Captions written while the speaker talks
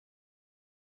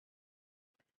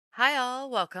Hi, all.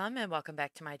 Welcome and welcome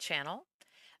back to my channel.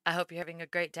 I hope you're having a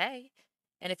great day.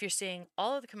 And if you're seeing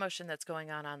all of the commotion that's going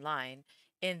on online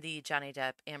in the Johnny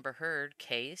Depp Amber Heard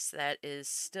case that is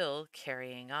still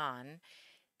carrying on,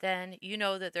 then you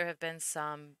know that there have been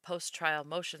some post trial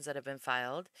motions that have been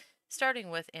filed, starting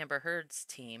with Amber Heard's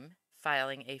team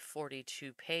filing a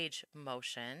 42-page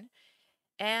motion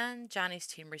and Johnny's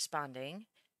team responding.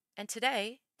 And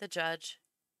today, the judge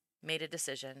made a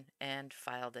decision and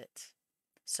filed it.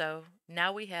 So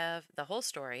now we have the whole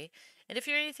story. And if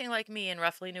you're anything like me and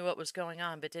roughly knew what was going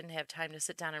on but didn't have time to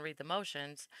sit down and read the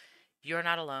motions, you're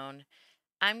not alone.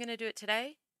 I'm going to do it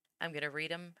today. I'm going to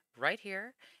read them right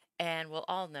here, and we'll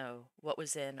all know what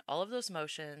was in all of those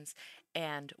motions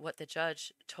and what the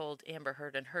judge told Amber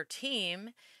Heard and her team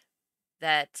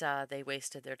that they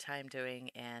wasted their time doing,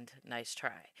 and nice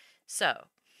try. So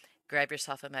grab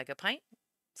yourself a mega pint,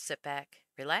 sit back,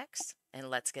 relax, and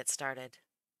let's get started.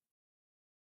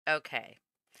 Okay.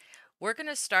 We're going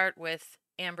to start with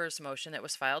Amber's motion that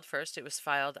was filed first. It was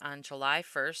filed on July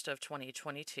 1st of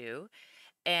 2022,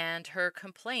 and her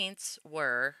complaints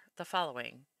were the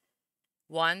following.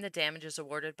 One, the damages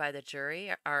awarded by the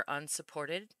jury are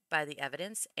unsupported by the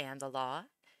evidence and the law.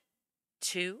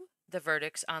 Two, the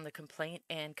verdicts on the complaint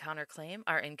and counterclaim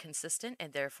are inconsistent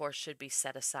and therefore should be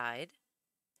set aside.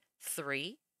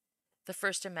 Three, the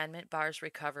First Amendment bars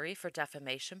recovery for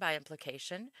defamation by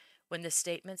implication when the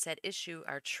statements at issue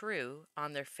are true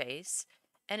on their face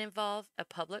and involve a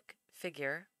public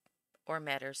figure or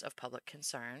matters of public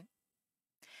concern.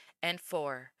 And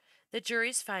four, the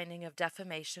jury's finding of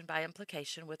defamation by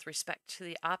implication with respect to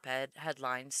the op-ed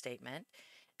headline statement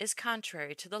is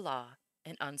contrary to the law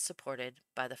and unsupported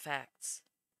by the facts.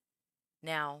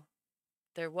 Now,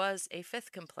 there was a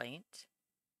fifth complaint,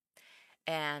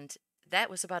 and that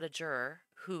was about a juror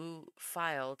who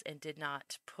filed and did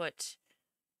not put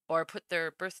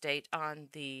their birth date on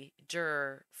the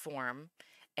juror form,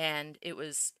 and it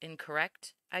was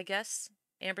incorrect, I guess,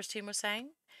 Amber's team was saying.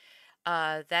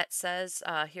 That says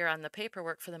here on the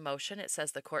paperwork for the motion, it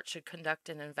says the court should conduct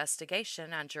an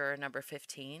investigation on juror number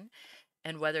 15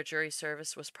 and whether jury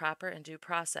service was proper and due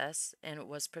process and it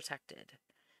was protected.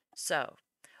 So,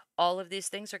 all of these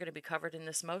things are going to be covered in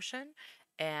this motion,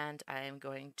 and I am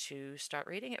going to start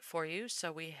reading it for you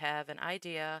so we have an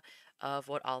idea of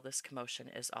what all this commotion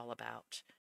is all about.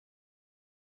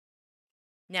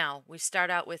 Now, we start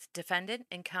out with defendant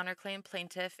and counterclaim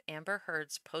plaintiff Amber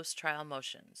Heard's post-trial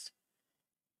motions.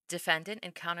 Defendant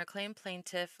and counterclaim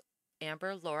plaintiff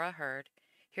Amber Laura Heard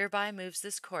hereby moves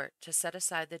this court to set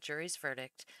aside the jury's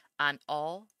verdict on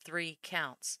all three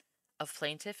counts of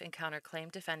plaintiff and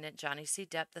counterclaim defendant Johnny C.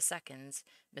 Depp II's,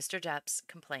 Mr. Depp's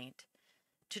complaint,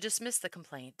 to dismiss the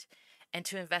complaint, and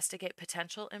to investigate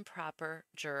potential improper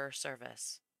juror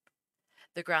service.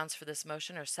 The grounds for this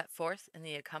motion are set forth in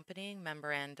the accompanying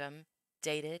memorandum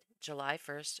dated July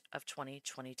 1st of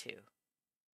 2022.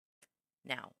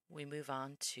 Now, we move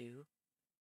on to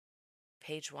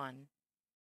page 1.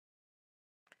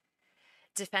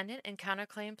 Defendant and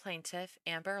counterclaim plaintiff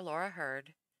Amber Laura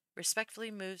Heard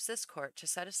respectfully moves this court to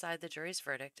set aside the jury's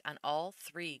verdict on all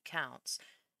three counts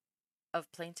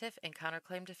of plaintiff and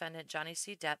counterclaim defendant Johnny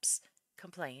C. Depp's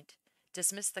complaint,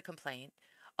 dismiss the complaint,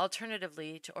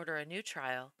 alternatively to order a new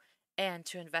trial, and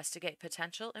to investigate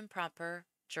potential improper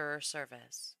juror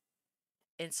service.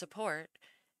 In support,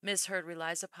 Ms. Heard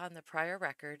relies upon the prior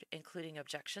record, including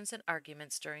objections and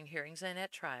arguments during hearings and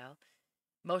at trial,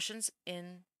 motions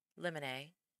in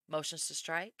limine, motions to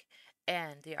strike,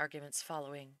 and the arguments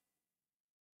following.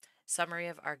 Summary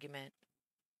of argument.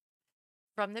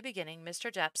 From the beginning, Mr.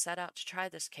 Depp set out to try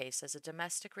this case as a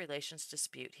domestic relations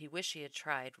dispute he wished he had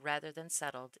tried rather than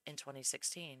settled in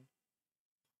 2016.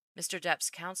 Mr. Depp's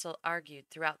counsel argued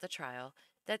throughout the trial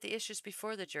that the issues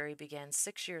before the jury began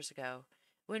 6 years ago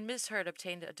when Ms. Heard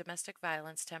obtained a domestic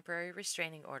violence temporary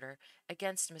restraining order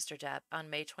against Mr. Depp on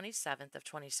May 27th of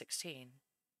 2016.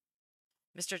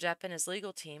 Mr. Depp and his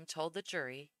legal team told the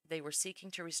jury they were seeking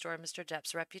to restore Mr.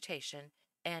 Depp's reputation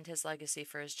and his legacy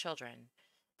for his children,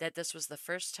 that this was the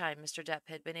first time Mr. Depp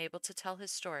had been able to tell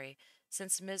his story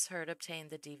since Ms. Heard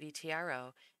obtained the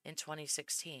DVTRO in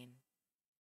 2016.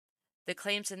 The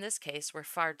claims in this case were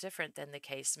far different than the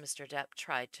case Mr. Depp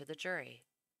tried to the jury.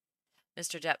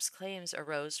 Mr. Depp's claims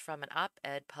arose from an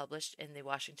op-ed published in the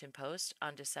Washington Post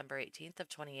on December 18th of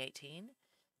 2018,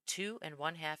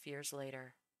 2.5 years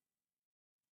later.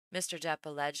 Mr. Depp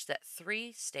alleged that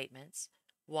three statements,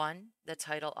 one, the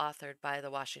title authored by the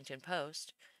Washington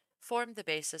Post, formed the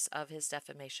basis of his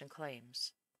defamation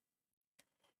claims.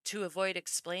 To avoid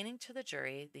explaining to the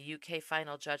jury the UK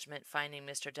final judgment finding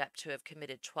Mr. Depp to have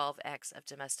committed 12 acts of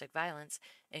domestic violence,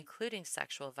 including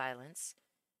sexual violence,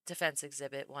 Defense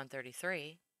Exhibit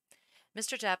 133,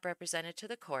 Mr. Depp represented to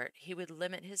the court he would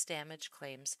limit his damage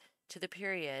claims to the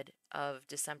period of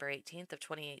December 18th of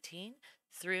 2018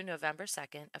 through November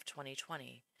 2nd of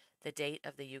 2020, the date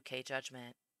of the UK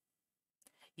judgment.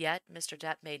 Yet, Mr.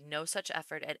 Depp made no such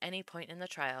effort at any point in the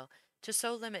trial to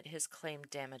so limit his claimed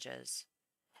damages.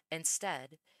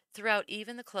 Instead, throughout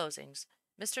even the closings,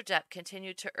 Mr. Depp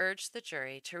continued to urge the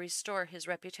jury to restore his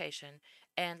reputation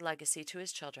and legacy to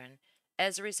his children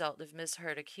as a result of Ms.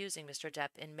 Heard accusing Mr. Depp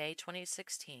in May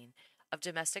 2016 of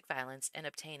domestic violence and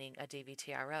obtaining a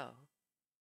DVTRO.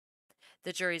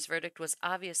 The jury's verdict was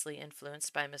obviously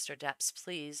influenced by Mr. Depp's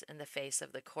pleas in the face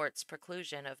of the court's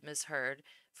preclusion of Ms. Heard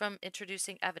from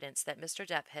introducing evidence that Mr.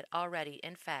 Depp had already,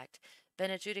 in fact, been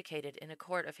adjudicated in a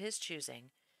court of his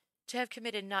choosing to have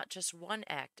committed not just one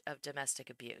act of domestic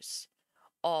abuse,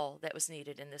 all that was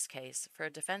needed in this case for a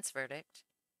defense verdict,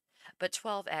 but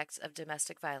 12 acts of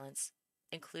domestic violence,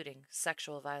 including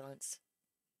sexual violence.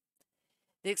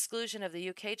 The exclusion of the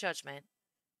UK judgment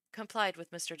complied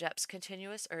with Mr. Depp's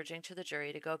continuous urging to the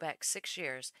jury to go back 6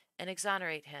 years and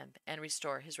exonerate him and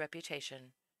restore his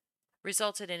reputation,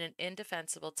 resulted in an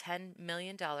indefensible $10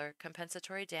 million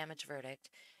compensatory damage verdict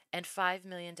and $5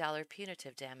 million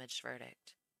punitive damage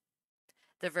verdict.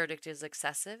 The verdict is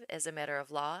excessive as a matter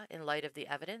of law in light of the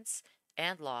evidence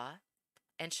and law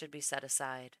and should be set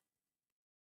aside.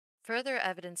 Further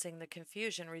evidencing the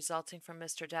confusion resulting from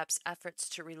Mr. Depp's efforts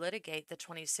to relitigate the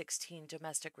 2016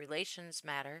 domestic relations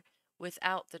matter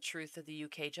without the truth of the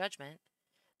UK judgment,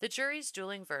 the jury's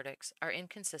dueling verdicts are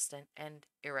inconsistent and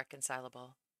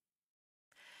irreconcilable.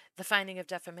 The finding of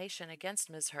defamation against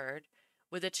Ms. Heard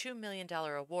with a $2 million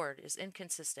award is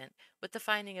inconsistent with the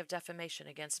finding of defamation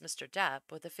against Mr.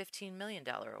 Depp with a $15 million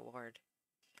award.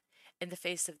 In the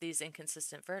face of these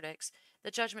inconsistent verdicts,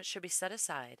 the judgment should be set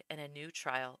aside and a new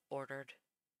trial ordered.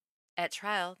 At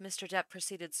trial, Mr. Depp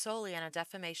proceeded solely on a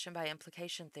defamation by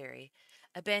implication theory,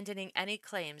 abandoning any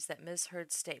claims that Ms.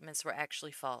 Heard's statements were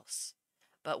actually false.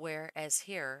 But where, as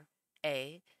here,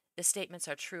 A, the statements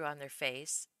are true on their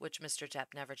face, which Mr.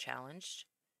 Depp never challenged,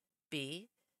 B,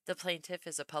 the plaintiff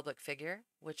is a public figure,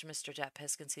 which Mr. Depp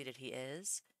has conceded he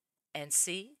is, and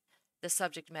C, the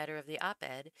subject matter of the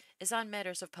op-ed is on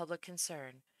matters of public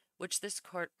concern, which this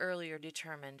court earlier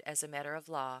determined as a matter of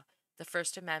law, the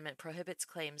First Amendment prohibits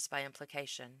claims by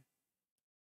implication.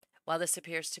 While this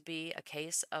appears to be a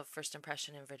case of first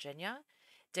impression in Virginia,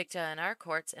 dicta in our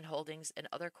courts and holdings in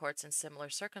other courts in similar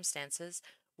circumstances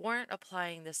warrant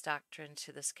applying this doctrine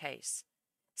to this case,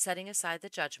 setting aside the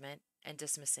judgment and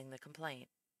dismissing the complaint.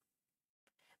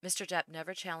 Mr. Depp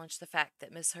never challenged the fact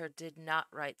that Ms. Heard did not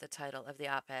write the title of the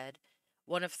op-ed,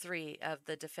 one of 3 of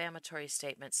the defamatory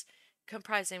statements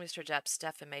comprising Mr. Depp's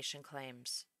defamation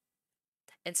claims.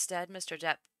 Instead, Mr.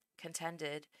 Depp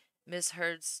contended Ms.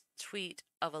 Heard's tweet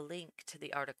of a link to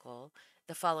the article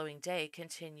the following day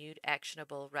continued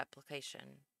actionable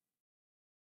replication.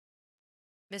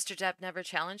 Mr. Depp never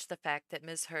challenged the fact that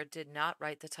Ms. Heard did not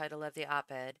write the title of the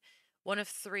op-ed, one of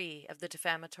 3 of the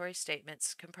defamatory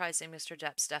statements comprising Mr.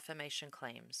 Depp's defamation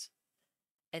claims.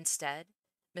 Instead,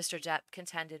 Mr. Depp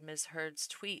contended Ms. Heard's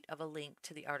tweet of a link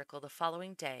to the article the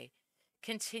following day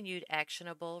continued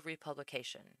actionable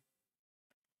republication.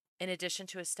 In addition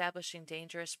to establishing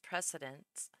dangerous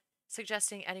precedents,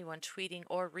 suggesting anyone tweeting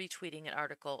or retweeting an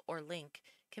article or link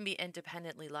can be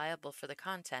independently liable for the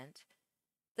content,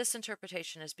 this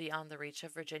interpretation is beyond the reach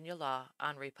of Virginia law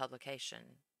on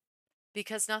republication.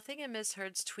 Because nothing in Ms.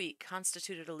 Heard's tweet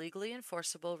constituted a legally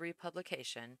enforceable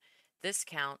republication, this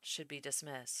count should be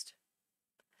dismissed.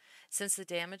 Since the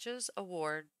damages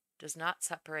award does not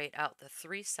separate out the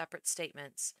 3 separate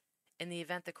statements, in the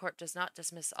event the court does not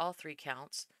dismiss all 3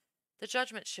 counts, the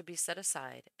judgment should be set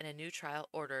aside and a new trial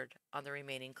ordered on the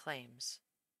remaining claims.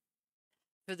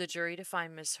 For the jury to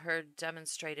find Ms. Heard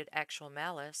demonstrated actual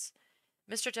malice,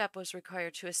 Mr. Depp was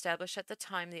required to establish at the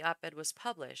time the op-ed was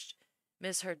published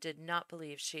Ms. Heard did not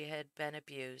believe she had been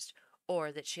abused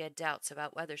or that she had doubts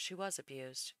about whether she was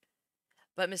abused.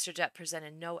 But Mr. Depp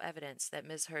presented no evidence that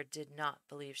Ms. Heard did not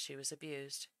believe she was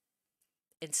abused.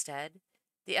 Instead,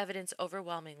 the evidence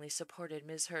overwhelmingly supported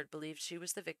Ms. Heard believed she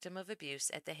was the victim of abuse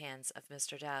at the hands of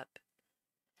Mr. Depp.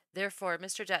 Therefore,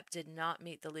 Mr. Depp did not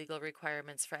meet the legal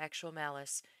requirements for actual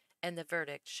malice, and the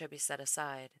verdict should be set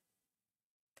aside.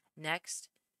 Next,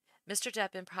 Mr.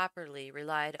 Depp improperly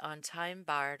relied on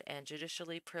time-barred and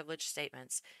judicially privileged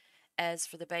statements as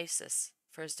for the basis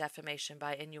for his defamation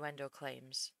by innuendo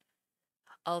claims.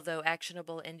 Although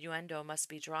actionable innuendo must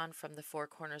be drawn from the four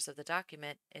corners of the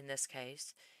document in this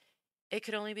case, it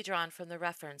could only be drawn from the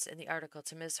reference in the article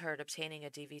to Ms. Heard obtaining a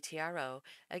DVTRO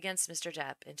against Mr.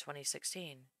 Depp in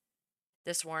 2016.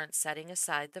 This warrants setting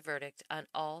aside the verdict on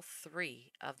all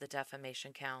three of the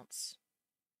defamation counts.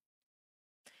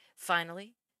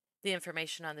 Finally, the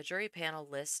information on the jury panel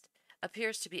list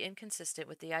appears to be inconsistent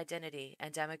with the identity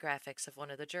and demographics of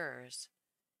one of the jurors.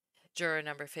 Juror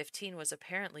number 15 was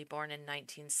apparently born in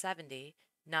 1970,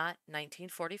 not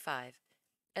 1945,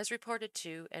 as reported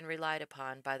to and relied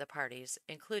upon by the parties,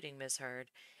 including Ms.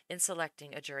 Heard, in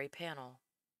selecting a jury panel.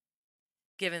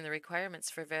 Given the requirements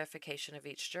for verification of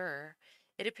each juror,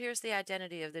 it appears the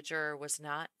identity of the juror was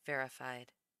not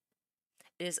verified.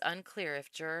 It is unclear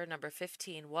if juror number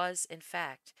 15 was, in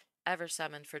fact, ever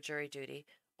summoned for jury duty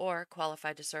or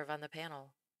qualified to serve on the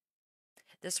panel.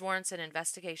 This warrants an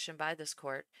investigation by this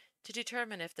court to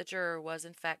determine if the juror was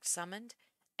in fact summoned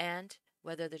and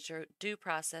whether the due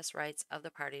process rights of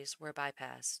the parties were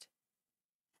bypassed.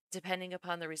 Depending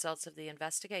upon the results of the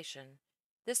investigation,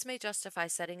 this may justify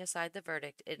setting aside the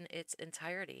verdict in its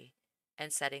entirety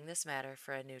and setting this matter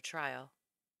for a new trial.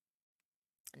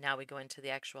 Now we go into the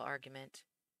actual argument.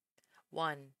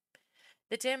 1.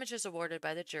 The damages awarded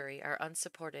by the jury are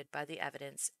unsupported by the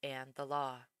evidence and the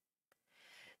law.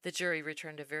 The jury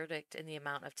returned a verdict in the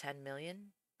amount of $10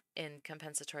 million in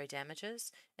compensatory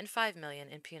damages and $5 million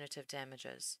in punitive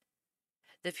damages.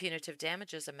 The punitive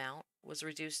damages amount was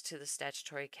reduced to the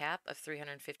statutory cap of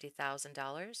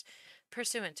 $350,000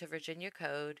 pursuant to Virginia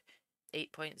Code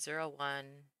 8.01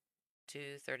 to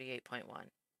 38.1.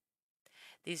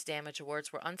 These damage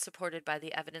awards were unsupported by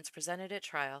the evidence presented at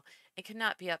trial and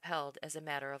cannot be upheld as a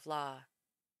matter of law.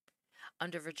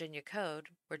 Under Virginia Code,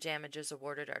 where damages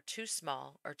awarded are too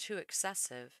small or too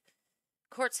excessive,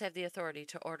 courts have the authority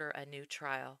to order a new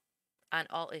trial on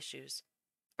all issues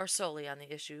or solely on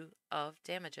the issue of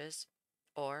damages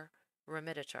or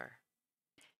remittiture.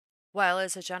 While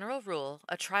as a general rule,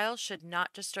 a trial should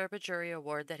not disturb a jury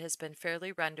award that has been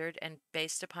fairly rendered and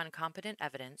based upon competent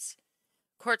evidence,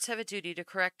 courts have a duty to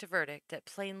correct a verdict that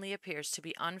plainly appears to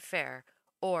be unfair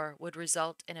or would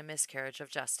result in a miscarriage of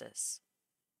justice.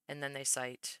 And then they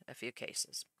cite a few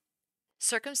cases.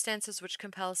 Circumstances which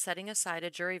compel setting aside a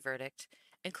jury verdict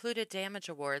include a damage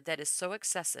award that is so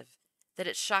excessive that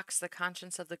it shocks the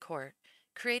conscience of the court,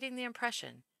 creating the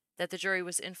impression that the jury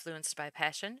was influenced by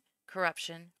passion,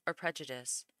 corruption, or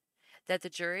prejudice, that the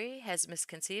jury has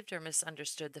misconceived or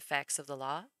misunderstood the facts of the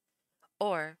law,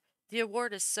 or the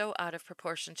award is so out of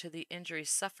proportion to the injuries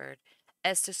suffered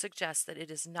as to suggest that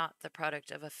it is not the product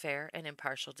of a fair and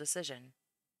impartial decision.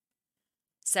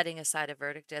 Setting aside a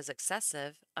verdict as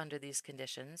excessive under these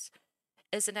conditions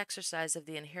is an exercise of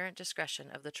the inherent discretion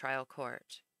of the trial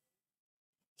court.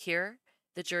 Here,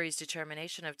 the jury's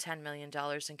determination of $10 million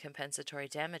in compensatory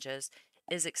damages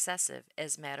is excessive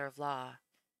as matter of law,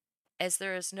 as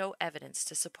there is no evidence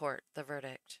to support the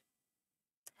verdict.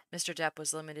 Mr. Depp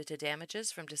was limited to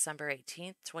damages from December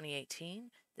 18,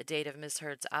 2018, the date of Ms.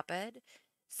 Heard's op-ed,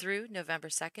 through November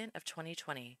 2nd of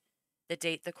 2020, the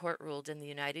date the court ruled in the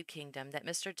United Kingdom that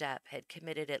Mr. Depp had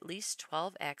committed at least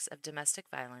 12 acts of domestic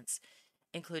violence,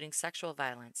 including sexual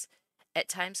violence, at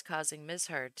times causing Ms.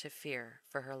 Heard to fear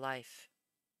for her life.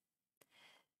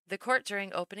 The court,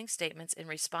 during opening statements in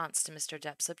response to Mr.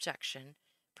 Depp's objection,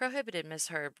 prohibited Ms.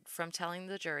 Heard from telling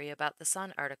the jury about the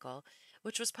Sun article,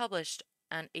 which was published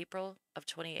on April of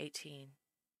 2018.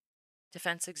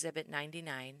 Defense Exhibit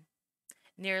 99.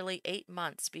 Nearly 8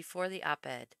 months before the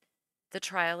op-ed, the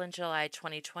trial in July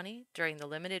 2020, during the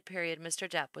limited period Mr.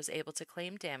 Depp was able to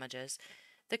claim damages,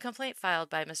 the complaint filed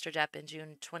by Mr. Depp in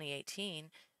June 2018,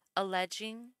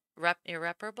 alleging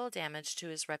irreparable damage to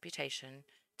his reputation,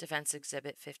 Defense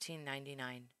Exhibit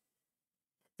 1599.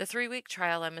 The 3-week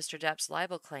trial on Mr. Depp's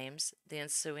libel claims, the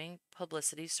ensuing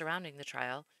publicity surrounding the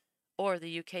trial, or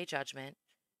the UK judgment,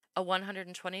 a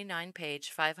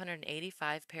 129-page,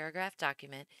 585-paragraph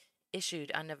document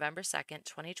issued on November 2,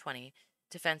 2020,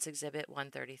 Defense Exhibit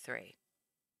 133.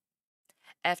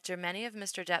 After many of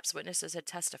Mr. Depp's witnesses had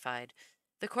testified,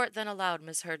 the court then allowed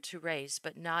Ms. Heard to raise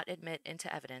but not admit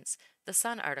into evidence the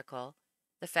Sun article,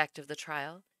 the fact of the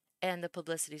trial, and the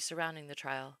publicity surrounding the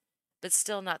trial, but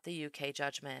still not the UK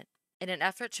judgment. In an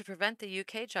effort to prevent the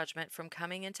UK judgment from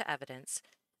coming into evidence,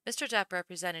 Mr. Depp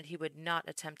represented he would not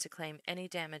attempt to claim any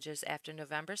damages after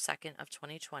November 2nd of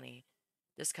 2020,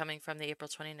 this coming from the April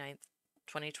 29th,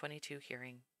 2022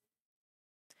 hearing.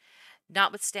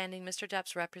 Notwithstanding Mr.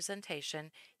 Depp's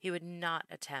representation, he would not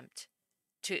attempt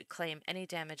to claim any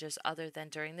damages other than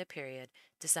during the period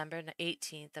December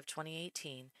 18th of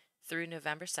 2018 through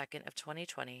November 2nd of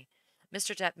 2020,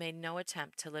 Mr. Depp made no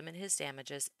attempt to limit his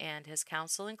damages, and his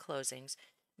counsel in closings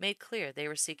made clear they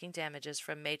were seeking damages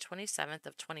from May 27th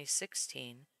of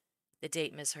 2016, the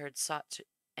date Ms. Heard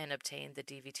and obtained the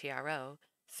DVTRO,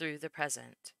 through the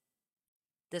present.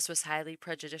 This was highly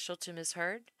prejudicial to Ms.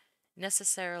 Heard,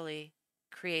 necessarily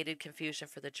created confusion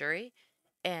for the jury,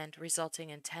 and resulting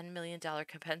in $10 million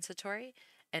compensatory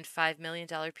and $5 million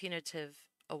punitive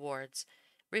awards,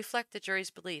 reflect the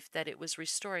jury's belief that it was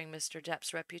restoring Mr.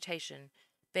 Depp's reputation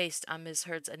based on Ms.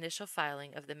 Heard's initial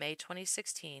filing of the May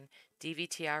 2016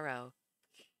 DVTRO,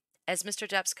 as Mr.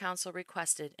 Depp's counsel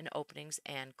requested in openings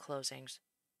and closings.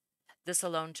 This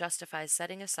alone justifies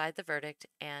setting aside the verdict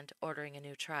and ordering a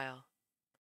new trial.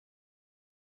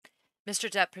 Mr.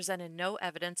 Depp presented no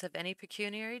evidence of any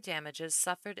pecuniary damages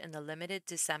suffered in the limited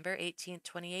December 18,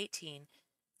 2018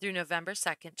 through November 2,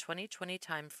 2020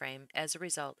 timeframe as a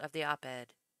result of the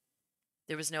op-ed.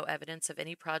 There was no evidence of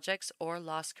any projects or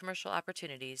lost commercial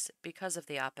opportunities because of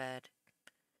the op-ed.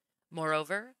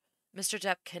 Moreover, Mr.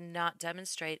 Depp cannot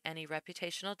demonstrate any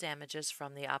reputational damages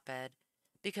from the op-ed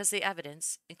because the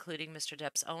evidence, including Mr.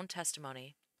 Depp's own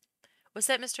testimony, was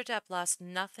that Mr. Depp lost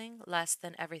nothing less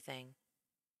than everything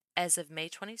as of May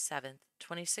 27,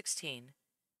 2016,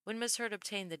 when Ms. Heard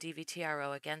obtained the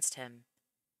DVTRO against him.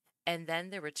 And then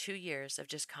there were 2 years of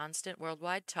just constant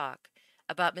worldwide talk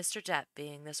about Mr. Depp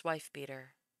being this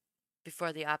wife-beater,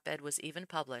 before the op-ed was even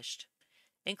published,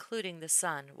 including the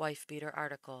Sun wife-beater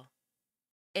article.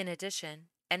 In addition,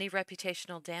 any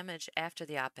reputational damage after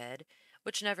the op-ed,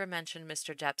 which never mentioned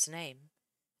Mr. Depp's name,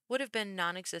 would have been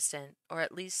non-existent or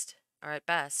at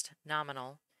best,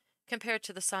 nominal, compared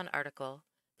to the Sun article,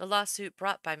 the lawsuit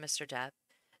brought by Mr. Depp,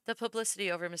 the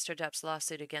publicity over Mr. Depp's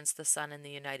lawsuit against the Sun in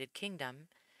the United Kingdom,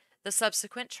 the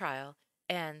subsequent trial,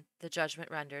 and the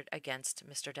judgment rendered against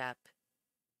Mr. Depp.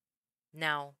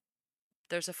 Now,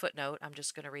 there's a footnote, I'm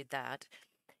just going to read that.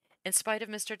 In spite of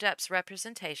Mr. Depp's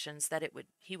representations that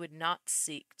he would not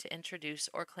seek to introduce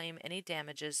or claim any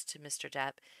damages to Mr.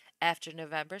 Depp after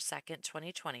November 2,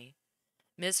 2020,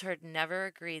 Ms. Heard never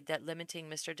agreed that limiting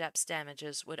Mr. Depp's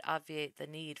damages would obviate the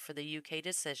need for the UK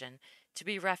decision to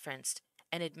be referenced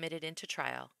and admitted into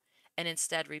trial, and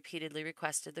instead repeatedly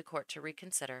requested the court to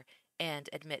reconsider and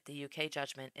admit the UK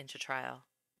judgment into trial.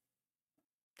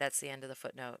 That's the end of the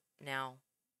footnote. Now,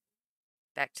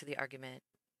 back to the argument.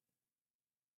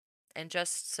 And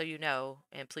just so you know,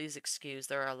 and please excuse,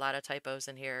 there are a lot of typos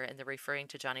in here, and the referring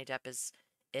to Johnny Depp is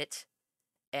it,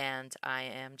 and I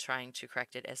am trying to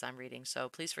correct it as I'm reading, so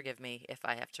please forgive me if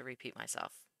I have to repeat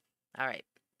myself. All right,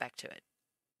 back to it.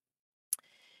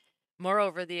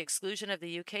 Moreover, the exclusion of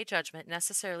the UK judgment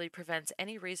necessarily prevents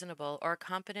any reasonable or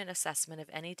competent assessment of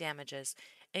any damages,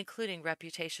 including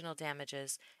reputational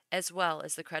damages, as well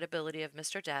as the credibility of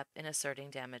Mr. Depp in asserting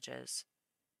damages.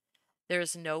 There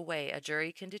is no way a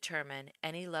jury can determine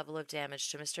any level of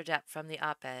damage to Mr. Depp from the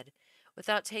op-ed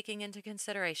without taking into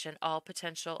consideration all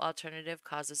potential alternative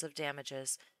causes of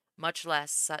damages, much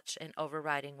less such an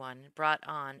overriding one brought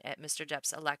on at Mr.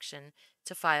 Depp's election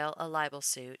to file a libel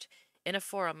suit in a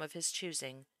forum of his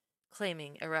choosing,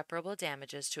 claiming irreparable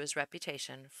damages to his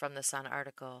reputation from the Sun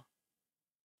article.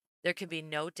 There can be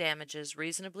no damages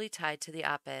reasonably tied to the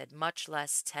op-ed, much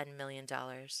less $10 million.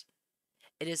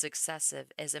 It is excessive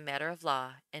as a matter of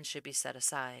law and should be set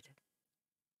aside.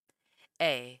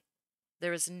 A.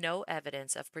 There is no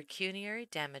evidence of pecuniary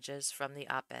damages from the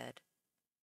op-ed.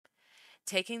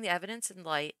 Taking the evidence in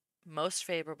light most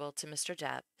favorable to Mr.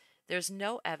 Depp, there is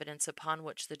no evidence upon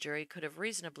which the jury could have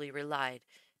reasonably relied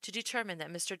to determine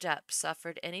that Mr. Depp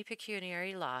suffered any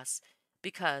pecuniary loss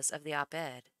because of the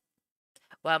op-ed.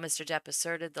 While Mr. Depp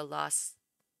asserted that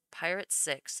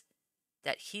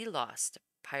he lost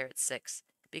Pirate 6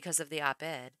 because of the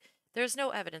op-ed, there is no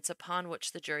evidence upon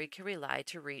which the jury can rely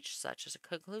to reach such a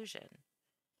conclusion.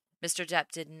 Mr.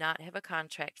 Depp did not have a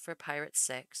contract for Pirate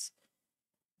 6.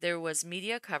 There was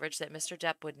media coverage that Mr.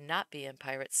 Depp would not be in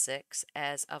Pirate 6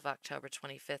 as of October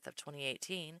 25th of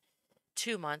 2018,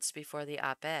 2 months before the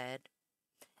op-ed.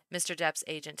 Mr. Depp's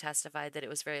agent testified that it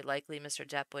was very likely Mr.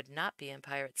 Depp would not be in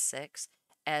Pirate 6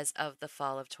 as of the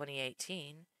fall of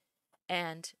 2018,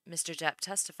 and Mr. Depp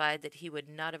testified that he would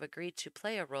not have agreed to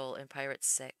play a role in Pirate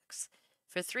 6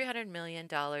 for $300 million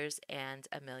and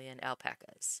a million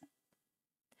alpacas.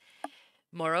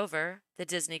 Moreover, the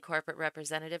Disney corporate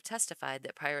representative testified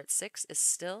that Pirate 6 is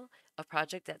still a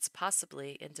project that's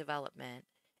possibly in development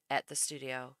at the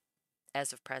studio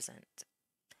as of present,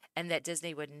 and that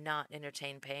Disney would not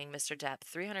entertain paying Mr. Depp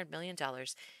 $300 million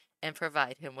and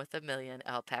provide him with a million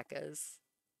alpacas.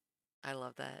 I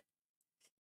love that.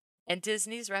 And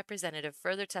Disney's representative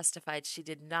further testified she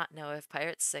did not know if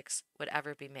Pirate 6 would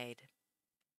ever be made.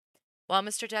 While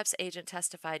Mr. Depp's agent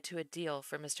testified to a deal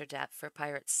for Mr. Depp for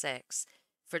Pirates 6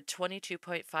 for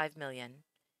 $22.5 million,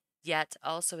 yet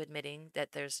also admitting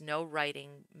that there's no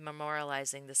writing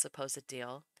memorializing the supposed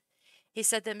deal, he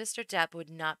said that Mr. Depp would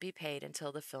not be paid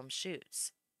until the film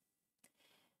shoots.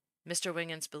 Mr.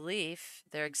 Wingen's belief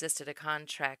there existed a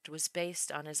contract was based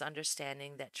on his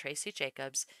understanding that Tracy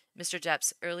Jacobs, Mr.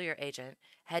 Depp's earlier agent,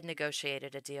 had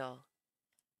negotiated a deal.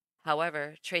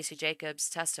 However, Tracy Jacobs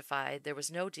testified there was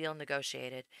no deal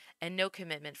negotiated and no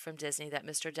commitment from Disney that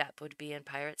Mr. Depp would be in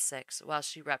Pirates 6 while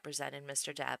she represented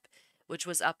Mr. Depp, which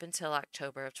was up until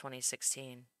October of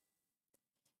 2016.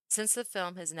 Since the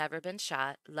film has never been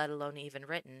shot, let alone even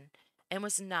written, and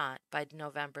was not by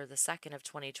November the 2nd of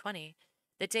 2020,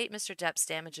 the date Mr. Depp's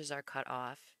damages are cut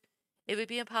off, it would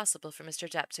be impossible for Mr.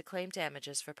 Depp to claim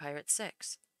damages for Pirates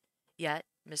 6. Yet,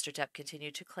 Mr. Depp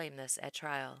continued to claim this at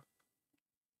trial.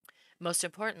 Most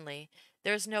importantly,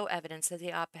 there is no evidence that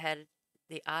the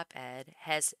op-ed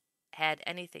has had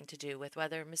anything to do with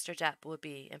whether Mr. Depp will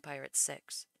be in Pirates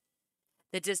 6.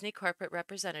 The Disney corporate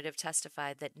representative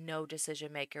testified that no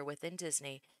decision maker within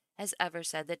Disney has ever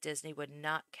said that Disney would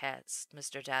not cast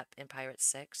Mr. Depp in Pirates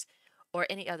 6 or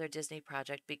any other Disney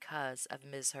project because of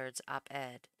Ms. Heard's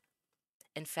op-ed.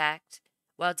 In fact,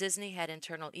 while Disney had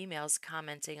internal emails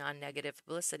commenting on negative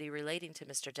publicity relating to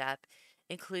Mr. Depp,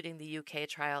 including the UK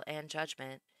trial and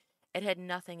judgment, it had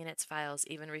nothing in its files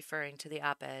even referring to the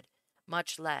op-ed,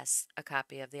 much less a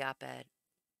copy of the op-ed.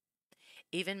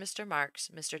 Even Mr. Marks,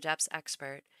 Mr. Depp's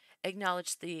expert,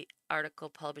 acknowledged the article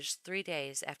published 3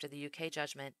 days after the UK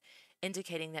judgment,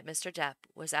 indicating that Mr. Depp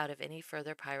was out of any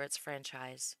further Pirates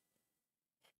franchise.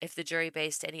 If the jury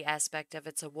based any aspect of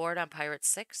its award on Pirates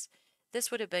 6,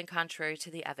 this would have been contrary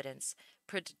to the evidence,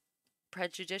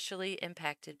 prejudicially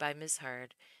impacted by Ms.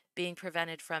 Heard being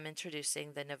prevented from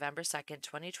introducing the November 2nd,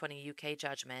 2020 UK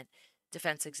judgment,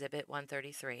 Defense Exhibit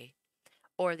 133,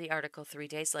 or the article 3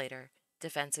 days later,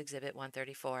 Defense Exhibit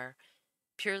 134,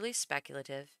 purely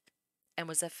speculative, and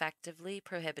was effectively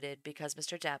prohibited because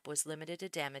Mr. Depp was limited to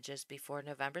damages before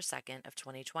November 2nd of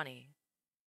 2020.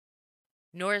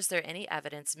 Nor is there any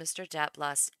evidence Mr. Depp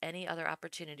lost any other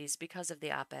opportunities because of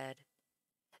the op-ed.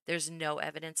 There's no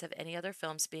evidence of any other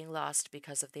films being lost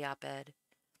because of the op-ed.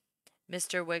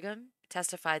 Mr. Wiggum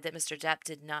testified that Mr. Depp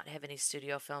did not have any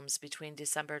studio films between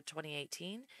December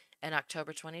 2018 and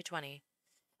October 2020,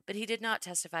 but he did not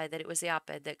testify that it was the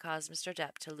op-ed that caused Mr.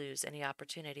 Depp to lose any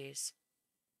opportunities.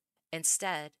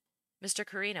 Instead, Mr.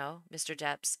 Carino, Mr.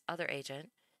 Depp's other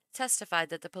agent, testified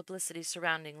that the publicity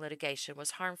surrounding litigation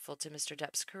was harmful to Mr.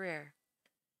 Depp's career.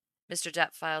 Mr.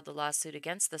 Depp filed the lawsuit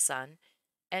against The Sun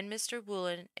and Mr.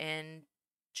 Woolen in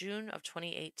June of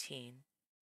 2018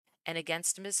 and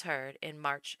against Ms. Heard in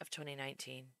March of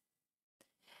 2019.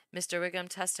 Mr. Wiggum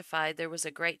testified there was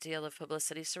a great deal of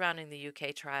publicity surrounding the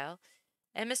UK trial,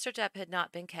 and Mr. Depp had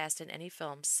not been cast in any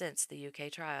films since the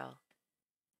UK trial.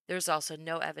 There is also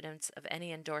no evidence of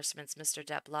any endorsements Mr.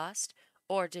 Depp lost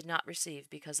or did not receive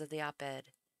because of the op-ed.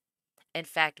 In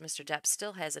fact, Mr. Depp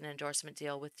still has an endorsement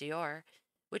deal with Dior,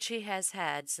 which he has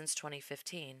had since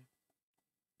 2015.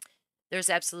 There is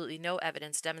absolutely no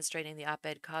evidence demonstrating the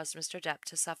op-ed caused Mr. Depp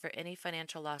to suffer any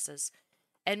financial losses,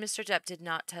 and Mr. Depp did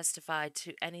not testify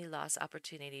to any lost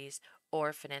opportunities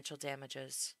or financial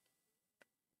damages.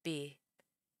 B.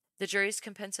 The jury's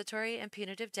compensatory and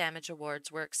punitive damage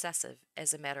awards were excessive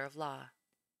as a matter of law.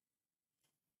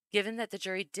 Given that the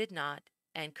jury did not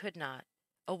and could not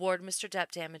award Mr.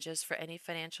 Depp damages for any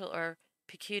financial or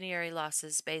pecuniary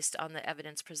losses based on the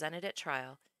evidence presented at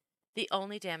trial, the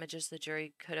only damages the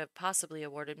jury could have possibly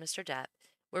awarded Mr. Depp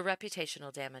were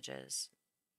reputational damages.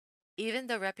 Even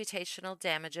though reputational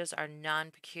damages are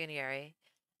non-pecuniary,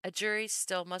 a jury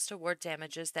still must award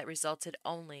damages that resulted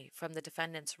only from the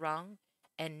defendant's wrong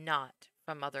and not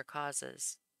from other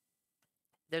causes.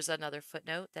 There's another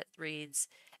footnote that reads,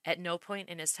 "At no point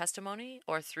in his testimony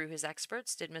or through his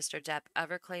experts did Mr. Depp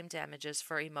ever claim damages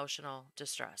for emotional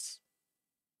distress."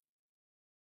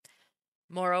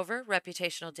 Moreover,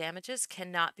 reputational damages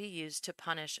cannot be used to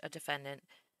punish a defendant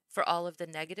for all of the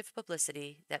negative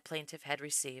publicity that plaintiff had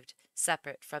received,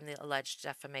 separate from the alleged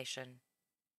defamation.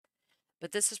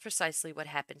 But this is precisely what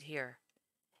happened here,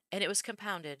 and it was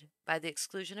compounded by the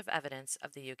exclusion of evidence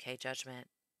of the UK judgment.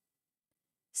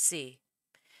 C.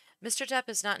 Mr. Depp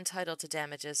is not entitled to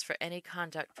damages for any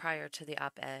conduct prior to the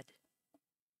op-ed.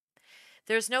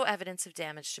 There is no evidence of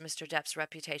damage to Mr. Depp's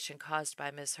reputation caused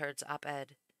by Ms. Heard's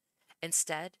op-ed.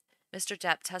 Instead, Mr.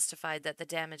 Depp testified that the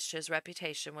damage to his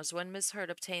reputation was when Ms.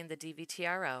 Heard obtained the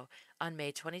DVTRO on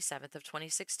May 27th of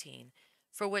 2016,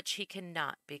 for which he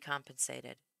cannot be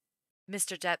compensated.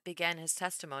 Mr. Depp began his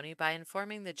testimony by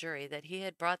informing the jury that he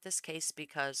had brought this case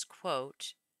because,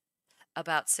 quote,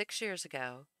 about 6 years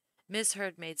ago, Ms.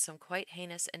 Heard made some quite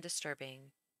heinous and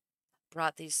disturbing,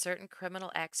 brought these certain criminal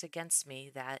acts against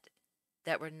me that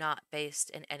were not based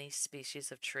in any species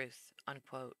of truth,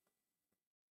 unquote.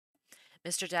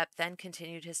 Mr. Depp then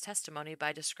continued his testimony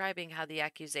by describing how the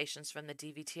accusations from the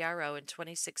DVTRO in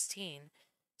 2016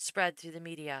 spread through the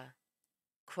media.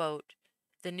 Quote,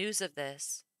 the news of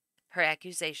this, her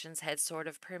accusations had sort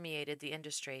of permeated the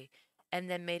industry and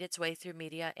then made its way through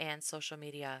media and social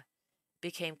media,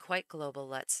 became quite global,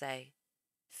 let's say.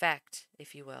 Fact,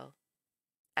 if you will.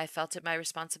 I felt it my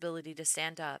responsibility to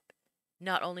stand up,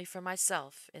 not only for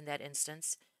myself in that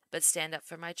instance, but stand up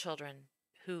for my children,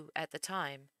 who, at the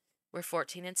time, were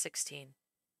 14 and 16,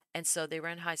 and so they were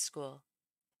in high school,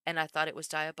 and I thought it was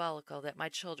diabolical that my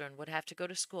children would have to go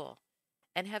to school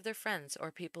and have their friends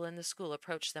or people in the school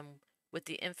approach them with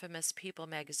the infamous People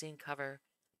magazine cover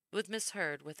with Miss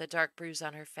Heard with a dark bruise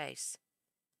on her face.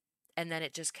 And then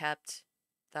it kept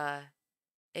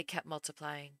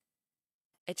multiplying.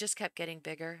 It just kept getting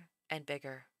bigger and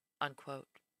bigger, unquote.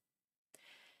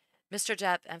 Mr.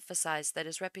 Depp emphasized that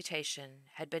his reputation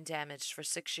had been damaged for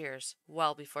 6 years,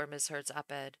 well before Miss Heard's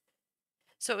op-ed.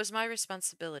 So it was my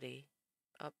responsibility,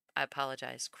 I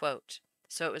apologize, quote,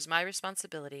 so it was my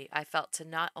responsibility, I felt, to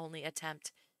not only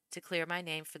attempt to clear my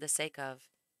name for the sake of,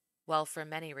 well, for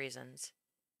many reasons,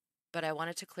 but I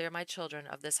wanted to clear my children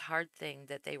of this hard thing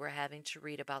that they were having to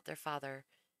read about their father,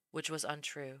 which was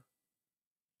untrue.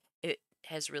 It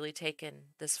has really taken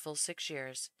this full 6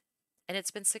 years, and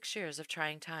it's been 6 years of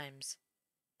trying times.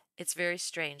 It's very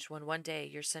strange when one day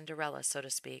you're Cinderella, so to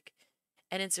speak,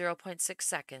 and in zero point 0.6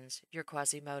 seconds you're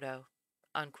Quasimodo,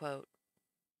 unquote.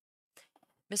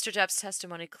 Mr. Depp's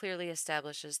testimony clearly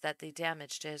establishes that the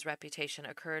damage to his reputation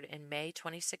occurred in May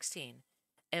 2016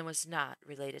 and was not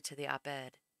related to the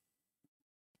op-ed.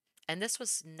 And this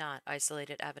was not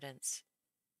isolated evidence.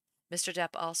 Mr. Depp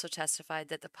also testified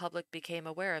that the public became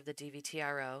aware of the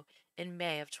DVTRO in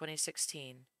May of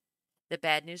 2016. The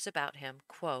bad news about him,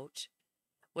 quote,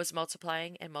 was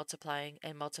multiplying and multiplying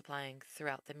and multiplying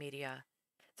throughout the media,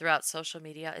 throughout social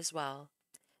media as well,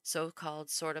 so-called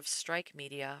sort of strike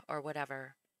media or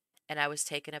whatever, and I was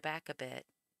taken aback a bit.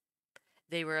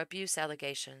 They were abuse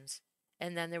allegations,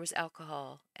 and then there was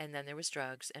alcohol, and then there was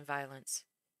drugs and violence,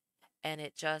 and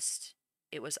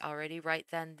it was already right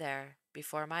then there,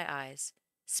 before my eyes,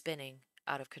 spinning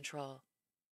out of control,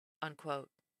 unquote.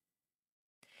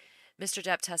 Mr.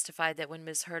 Depp testified that when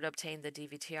Ms. Heard obtained the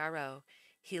DVTRO,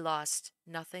 he lost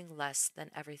nothing less than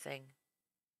everything.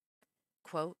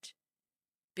 Quote,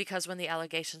 because when the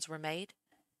allegations were made,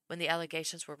 when the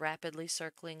allegations were rapidly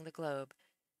circling the globe,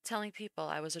 telling people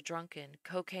I was a drunken,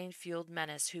 cocaine-fueled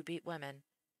menace who beat women,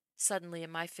 suddenly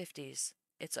in my 50s,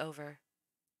 it's over.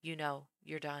 You know,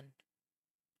 you're done.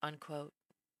 Unquote.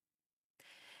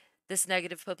 This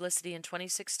negative publicity in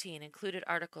 2016 included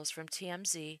articles from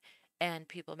TMZ and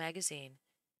People magazine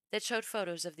that showed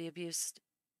photos of the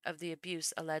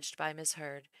abuse alleged by Ms.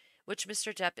 Heard, which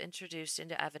Mr. Depp introduced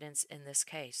into evidence in this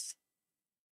case.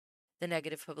 The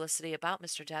negative publicity about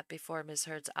Mr. Depp before Ms.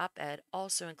 Heard's op-ed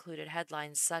also included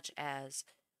headlines such as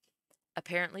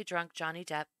apparently drunk Johnny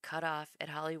Depp cut off at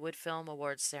Hollywood Film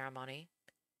Awards ceremony,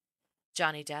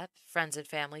 Johnny Depp, friends and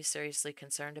family seriously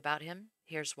concerned about him,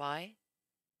 here's why,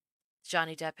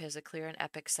 Johnny Depp has a clear and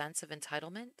epic sense of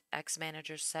entitlement,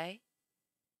 ex-managers say,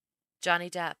 Johnny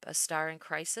Depp, a star in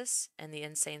crisis and the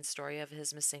insane story of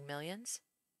his missing millions,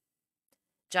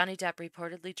 Johnny Depp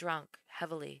reportedly drunk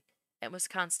heavily and was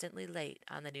constantly late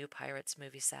on the new Pirates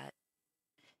movie set.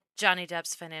 Johnny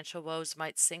Depp's financial woes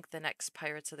might sink the next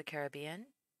Pirates of the Caribbean.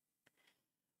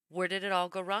 Where did it all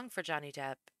go wrong for Johnny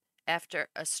Depp? After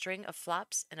a string of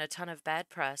flops and a ton of bad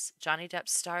press, Johnny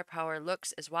Depp's star power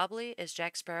looks as wobbly as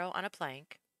Jack Sparrow on a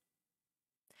plank.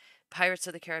 Pirates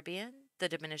of the Caribbean, the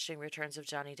diminishing returns of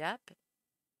Johnny Depp.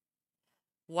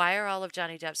 Why are all of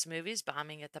Johnny Depp's movies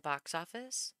bombing at the box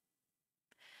office?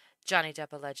 Johnny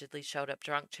Depp allegedly showed up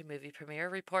drunk to movie premiere,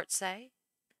 reports say.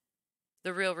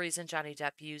 The real reason Johnny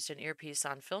Depp used an earpiece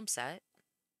on film set.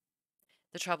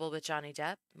 The trouble with Johnny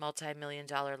Depp,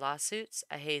 multi-million-dollar lawsuits,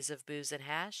 a haze of booze and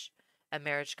hash, a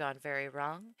marriage gone very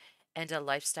wrong, and a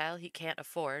lifestyle he can't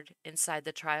afford inside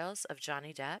the trials of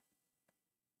Johnny Depp.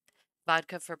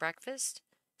 Vodka for breakfast,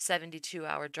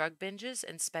 72-hour drug binges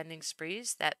and spending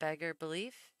sprees that beggar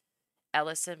belief.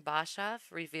 Ellison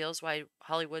Boshoff reveals why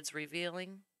Hollywood's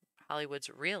reeling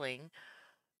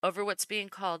over what's being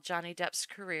called Johnny Depp's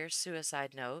career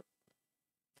suicide note.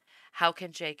 How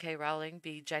can J.K. Rowling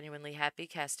be genuinely happy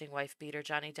casting wife-beater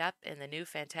Johnny Depp in the new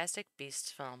Fantastic Beasts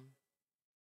film?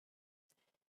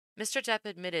 Mr. Depp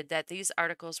admitted that these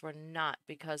articles were not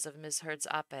because of Ms. Heard's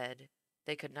op-ed.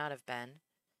 They could not have been.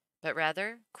 But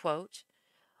rather, quote,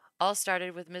 all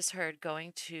started with Miss Heard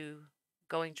going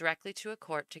directly to a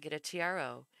court to get a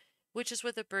TRO, which is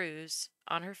with a bruise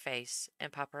on her face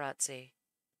and paparazzi.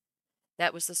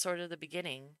 That was the sort of the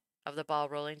beginning of the ball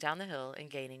rolling down the hill and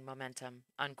gaining momentum,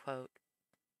 unquote.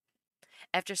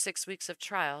 After 6 weeks of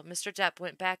trial, Mr. Depp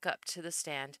went back up to the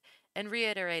stand and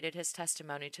reiterated his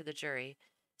testimony to the jury,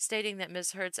 stating that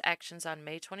Ms. Heard's actions on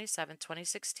May 27,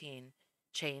 2016,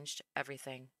 changed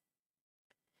everything.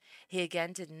 He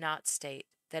again did not state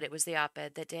that it was the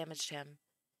op-ed that damaged him,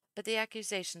 but the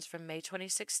accusations from May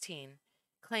 2016,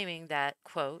 claiming that,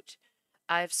 quote,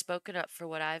 I've spoken up for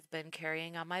what I've been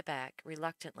carrying on my back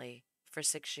reluctantly for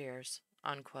 6 years,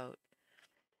 unquote.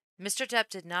 Mr. Depp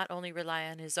did not only rely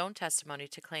on his own testimony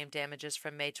to claim damages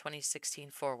from May 2016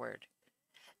 forward.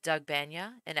 Doug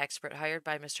Banya, an expert hired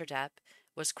by Mr. Depp,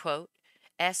 was, quote,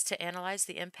 asked to analyze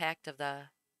the impact of the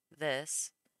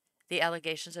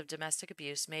allegations of domestic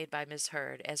abuse made by Ms.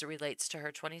 Heard as it relates to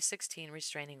her 2016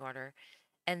 restraining order,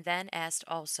 and then asked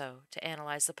also to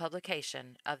analyze the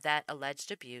publication of that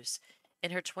alleged abuse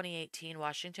in her 2018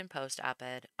 Washington Post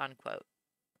op-ed, unquote.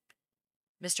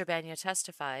 Mr. Banya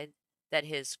testified that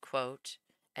his, quote,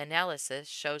 analysis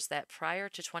shows that prior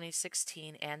to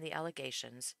 2016 and the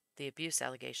abuse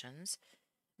allegations,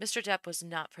 Mr. Depp was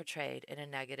not portrayed in a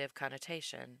negative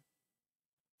connotation.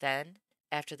 Then,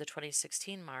 after the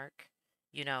 2016 mark,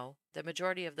 the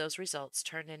majority of those results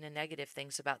turned into negative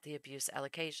things about the abuse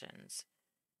allegations.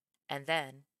 And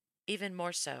then, even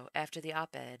more so after the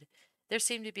op-ed, there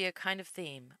seemed to be a kind of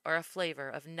theme or a flavor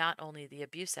of not only the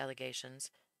abuse allegations,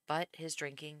 but his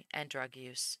drinking and drug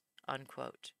use,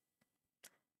 unquote.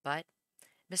 But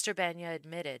Mr. Banya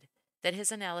admitted that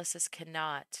his analysis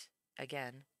cannot,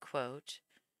 again, quote,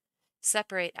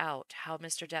 separate out how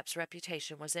Mr. Depp's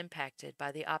reputation was impacted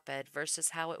by the op-ed versus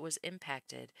how it was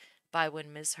impacted by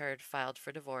when Ms. Heard filed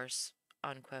for divorce,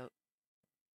 unquote.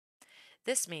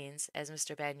 This means, as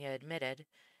Mr. Banya admitted,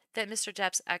 that Mr.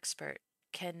 Depp's expert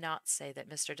cannot say that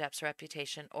Mr. Depp's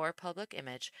reputation or public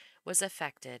image was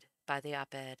affected by the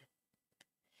op-ed.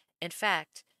 In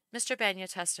fact, Mr. Banya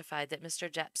testified that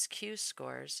Mr. Depp's Q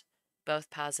scores, both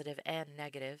positive and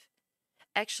negative,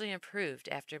 actually improved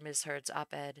after Ms. Heard's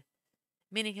op-ed,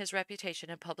 meaning his reputation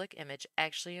and public image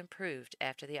actually improved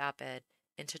after the op-ed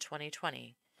into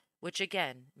 2020, which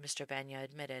again Mr. Banya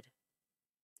admitted.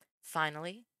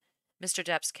 Finally, Mr.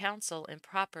 Depp's counsel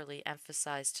improperly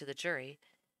emphasized to the jury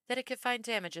that it could find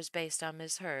damages based on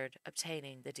Ms. Heard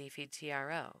obtaining the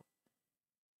DVTRO.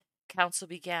 Counsel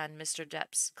began Mr.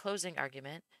 Depp's closing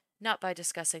argument not by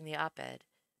discussing the op-ed,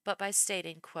 but by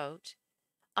stating, quote,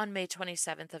 on May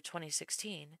 27th of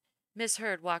 2016, Ms.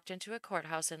 Heard walked into a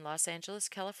courthouse in Los Angeles,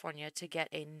 California to get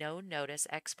a no-notice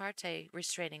ex parte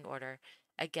restraining order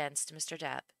against Mr.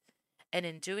 Depp, and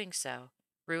in doing so,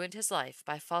 ruined his life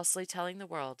by falsely telling the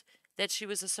world that she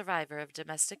was a survivor of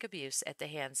domestic abuse at the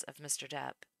hands of Mr.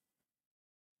 Depp.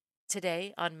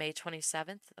 Today, on May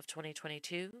 27th of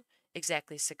 2022,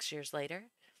 exactly 6 years later,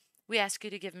 we ask you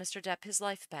to give Mr. Depp his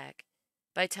life back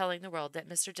by telling the world that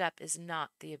Mr. Depp is not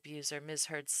the abuser Ms.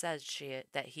 Heard says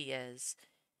that he is,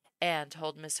 and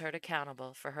hold Ms. Heard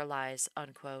accountable for her lies,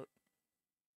 unquote.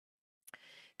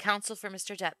 Counsel for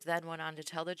Mr. Depp then went on to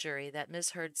tell the jury that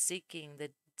Ms. Heard seeking the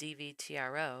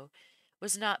DVTRO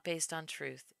was not based on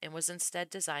truth and was instead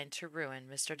designed to ruin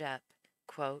Mr. Depp.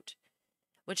 Quote,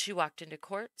 when she walked into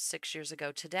court 6 years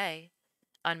ago today,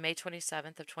 on May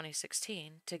 27th of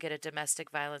 2016, to get a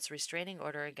domestic violence restraining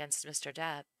order against Mr.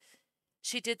 Depp,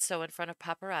 she did so in front of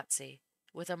paparazzi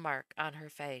with a mark on her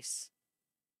face.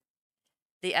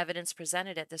 The evidence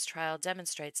presented at this trial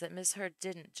demonstrates that Ms. Heard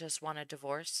didn't just want a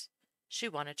divorce, she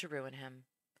wanted to ruin him,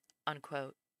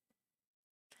 unquote.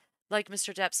 Like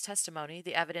Mr. Depp's testimony,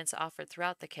 the evidence offered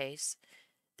throughout the case,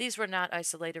 these were not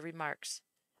isolated remarks,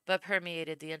 but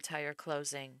permeated the entire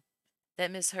closing, that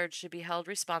Ms. Heard should be held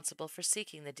responsible for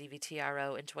seeking the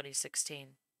DVTRO in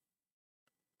 2016.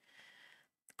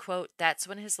 Quote, that's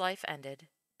when his life ended.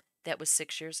 That was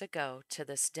 6 years ago to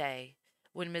this day,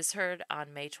 when Ms. Heard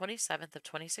on May 27th of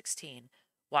 2016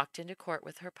 walked into court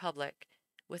with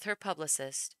her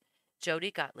publicist,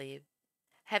 Jody Gottlieb,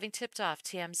 having tipped off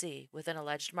TMZ with an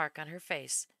alleged mark on her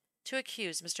face to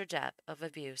accuse Mr. Depp of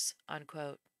abuse,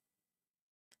 unquote.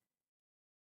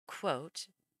 Quote,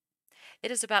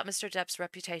 it is about Mr. Depp's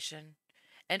reputation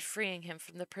and freeing him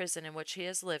from the prison in which he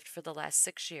has lived for the last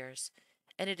 6 years,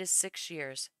 and it is 6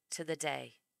 years to the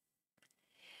day.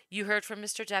 You heard from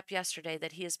Mr. Depp yesterday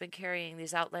that he has been carrying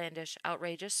these outlandish,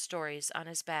 outrageous stories on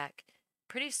his back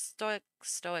pretty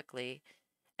stoically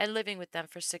and living with them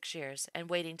for 6 years and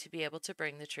waiting to be able to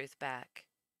bring the truth back."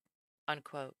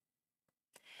 Unquote.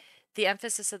 The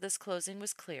emphasis of this closing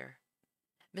was clear.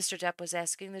 Mr. Depp was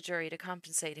asking the jury to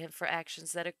compensate him for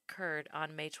actions that occurred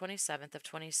on May 27th of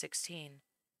 2016,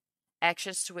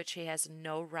 actions to which he has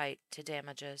no right to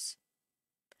damages.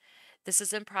 This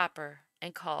is improper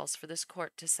and calls for this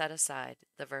court to set aside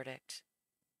the verdict.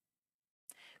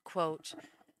 Quote,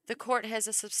 "The court has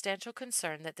a substantial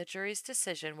concern that the jury's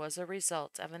decision was a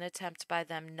result of an attempt by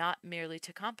them not merely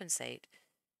to compensate,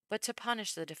 but to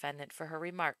punish the defendant for her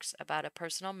remarks about a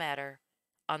personal matter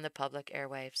on the public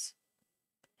airwaves.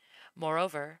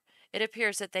 Moreover, it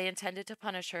appears that they intended to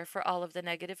punish her for all of the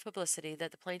negative publicity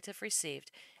that the plaintiff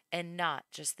received and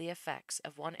not just the effects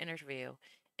of one interview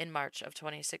in March of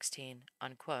 2016,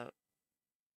 unquote."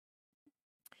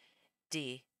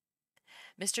 D.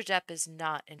 Mr. Depp is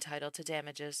not entitled to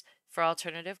damages for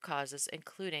alternative causes,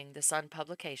 including the Sun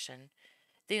publication,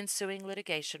 the ensuing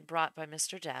litigation brought by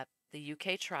Mr. Depp, the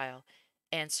UK trial,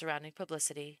 and surrounding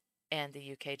publicity, and the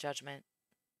UK judgment.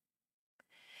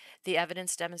 The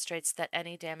evidence demonstrates that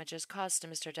any damages caused to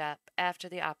Mr. Depp after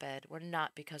the op-ed were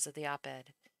not because of the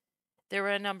op-ed. There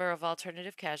were a number of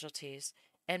alternative casualties,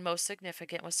 and most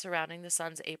significant was surrounding the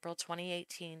Sun's April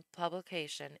 2018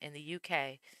 publication in the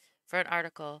UK for an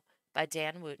article by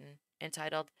Dan Wooten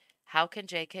entitled "How Can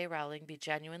J.K. Rowling Be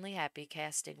Genuinely Happy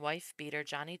Casting Wife-Beater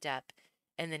Johnny Depp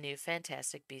in the New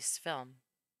Fantastic Beasts Film?"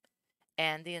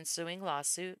 and the ensuing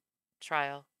lawsuit,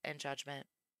 trial, and judgment.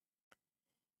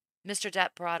 Mr.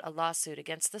 Depp brought a lawsuit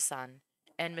against the Sun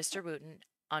and Mr. Wooten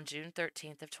on June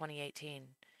 13th of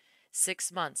 2018,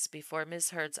 6 months before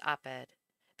Ms. Heard's op-ed,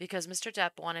 because Mr.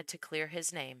 Depp wanted to clear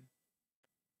his name.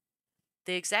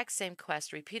 The exact same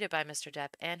quest repeated by Mr.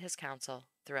 Depp and his counsel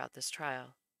throughout this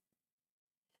trial.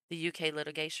 The UK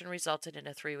litigation resulted in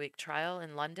a 3-week trial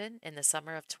in London in the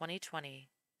summer of 2020.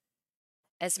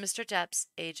 As Mr. Depp's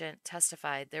agent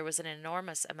testified, there was an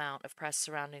enormous amount of press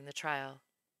surrounding the trial.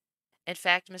 In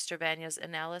fact, Mr. Banya's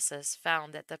analysis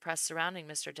found that the press surrounding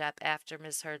Mr. Depp after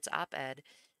Ms. Heard's op-ed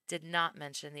did not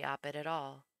mention the op-ed at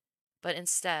all, but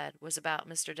instead was about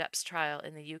Mr. Depp's trial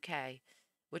in the UK,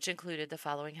 which included the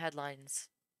following headlines: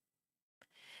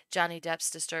 Johnny Depp's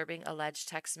disturbing alleged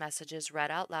text messages read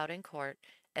out loud in court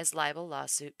as libel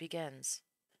lawsuit begins.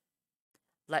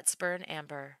 Let's burn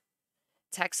Amber.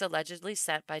 Text allegedly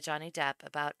sent by Johnny Depp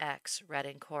about ex read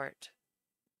in court.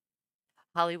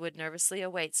 Hollywood nervously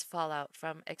awaits fallout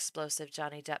from explosive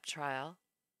Johnny Depp trial.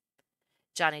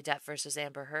 Johnny Depp versus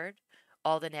Amber Heard.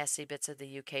 All the nasty bits of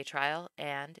the UK trial,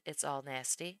 and it's all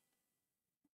nasty.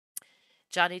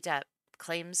 Johnny Depp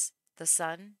claims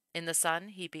in the Sun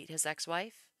he beat his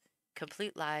ex-wife.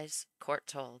 Complete lies, court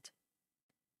told.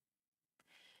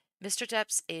 Mr.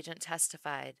 Depp's agent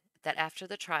testified that after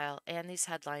the trial and these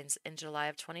headlines in July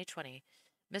of 2020,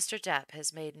 Mr. Depp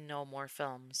has made no more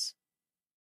films.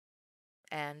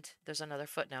 And there's another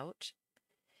footnote.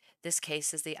 This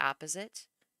case is the opposite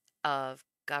of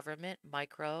government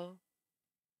micro.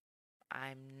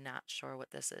 I'm not sure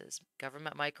what this is.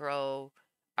 Government micro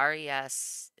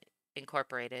RES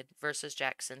Incorporated versus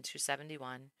Jackson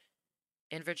 271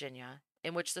 in Virginia,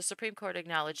 in which the Supreme Court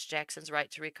acknowledged Jackson's right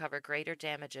to recover greater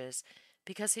damages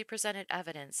because he presented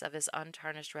evidence of his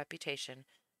untarnished reputation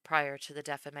prior to the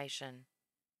defamation.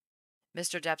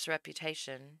 Mr. Depp's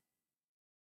reputation.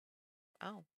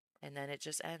 Oh, and then it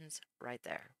just ends right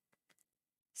there.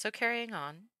 So carrying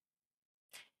on.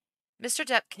 Mr.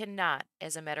 Depp cannot,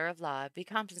 as a matter of law, be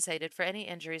compensated for any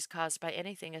injuries caused by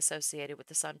anything associated with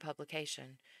the Sun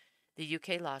publication, the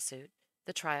UK lawsuit,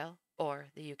 the trial, or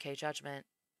the UK judgment.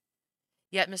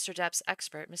 Yet Mr. Depp's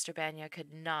expert, Mr. Banya,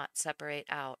 could not separate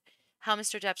out how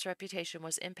Mr. Depp's reputation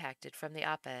was impacted from the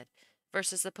op-ed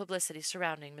versus the publicity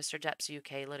surrounding Mr. Depp's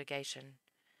UK litigation.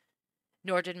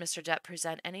 Nor did Mr. Depp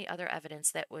present any other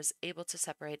evidence that was able to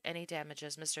separate any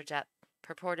damages Mr. Depp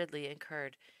purportedly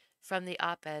incurred from the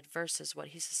op-ed versus what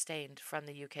he sustained from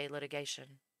the UK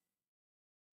litigation.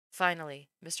 Finally,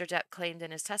 Mr. Depp claimed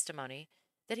in his testimony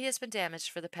that he has been damaged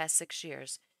for the past 6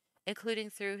 years, including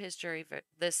through his jury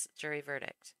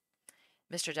verdict.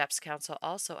 Mr. Depp's counsel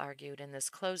also argued in this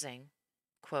closing,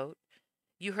 quote,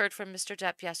 "You heard from Mr.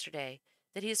 Depp yesterday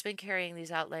that he has been carrying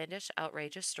these outlandish,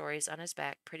 outrageous stories on his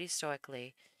back pretty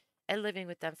stoically and living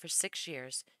with them for 6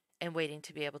 years and waiting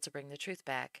to be able to bring the truth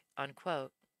back,"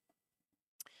 unquote.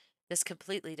 This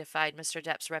completely defied Mr.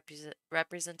 Depp's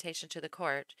representation to the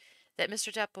court that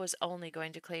Mr. Depp was only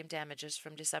going to claim damages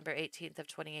from December 18th of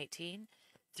 2018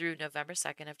 through November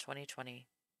 2nd of 2020.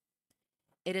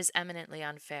 It is eminently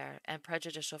unfair and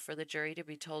prejudicial for the jury to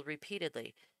be told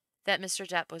repeatedly that Mr.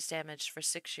 Depp was damaged for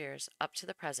 6 years up to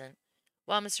the present,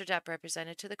 while Mr. Depp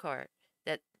represented to the court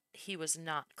that he was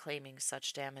not claiming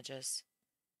such damages.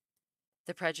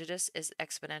 The prejudice is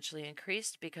exponentially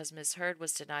increased because Ms. Heard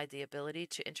was denied the ability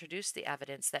to introduce the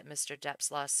evidence that Mr.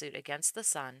 Depp's lawsuit against the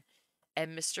Sun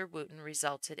and Mr. Wooten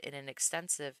resulted in an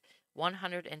extensive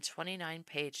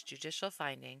 129-page judicial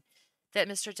finding that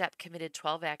Mr. Depp committed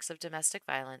 12 acts of domestic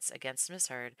violence against Ms.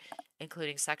 Heard,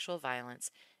 including sexual violence,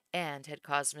 and had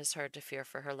caused Ms. Heard to fear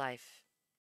for her life.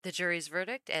 The jury's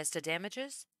verdict as to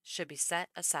damages should be set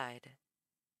aside.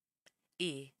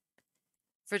 E.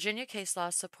 Virginia case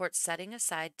law supports setting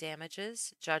aside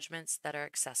damages judgments that are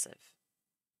excessive.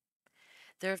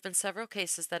 There have been several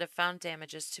cases that have found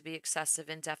damages to be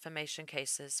excessive in defamation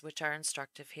cases, which are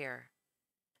instructive here.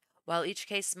 While each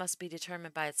case must be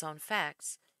determined by its own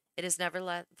facts, it is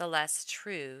nevertheless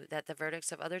true that the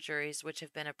verdicts of other juries which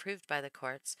have been approved by the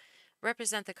courts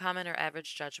represent the common or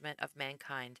average judgment of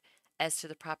mankind as to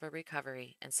the proper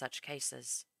recovery in such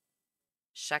cases.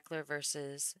 Scheckler v.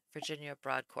 Virginia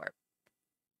Broad Corp.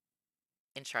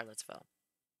 in Charlottesville.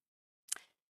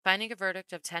 Finding a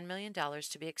verdict of $10 million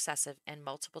to be excessive and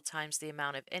multiple times the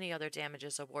amount of any other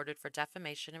damages awarded for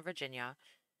defamation in Virginia,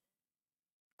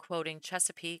 quoting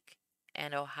Chesapeake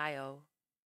and Ohio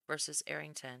versus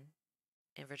Arrington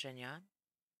in Virginia,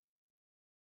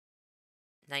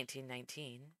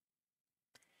 1919.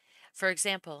 For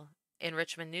example, in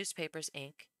Richmond Newspapers,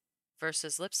 Inc.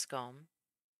 versus Lipscomb,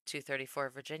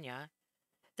 234 Virginia,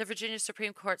 the Virginia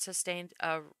Supreme Court sustained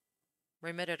a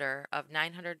remittiture of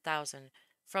 $900,000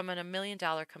 from a $1 million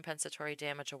compensatory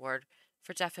damage award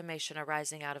for defamation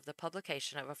arising out of the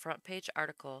publication of a front-page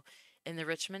article in the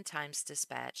Richmond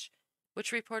Times-Dispatch,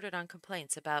 which reported on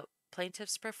complaints about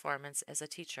plaintiff's performance as a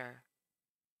teacher.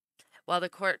 While the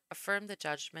court affirmed the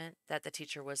judgment that the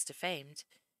teacher was defamed,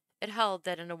 it held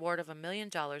that an award of $1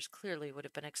 million clearly would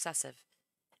have been excessive,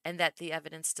 and that the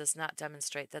evidence does not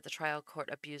demonstrate that the trial court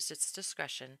abused its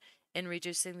discretion in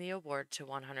reducing the award to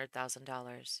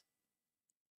 $100,000.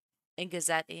 In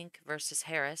Gazette, Inc. versus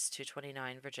Harris,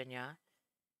 229 Virginia,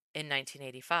 in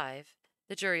 1985,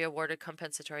 the jury awarded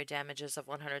compensatory damages of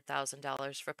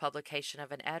 $100,000 for publication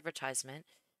of an advertisement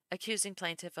accusing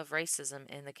plaintiff of racism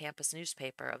in the campus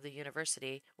newspaper of the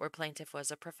university where plaintiff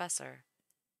was a professor.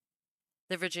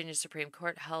 The Virginia Supreme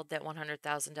Court held that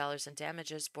 $100,000 in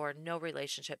damages bore no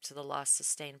relationship to the loss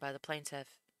sustained by the plaintiff.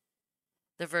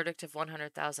 The verdict of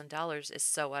 $100,000 is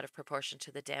so out of proportion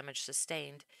to the damage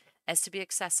sustained as to be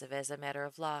excessive as a matter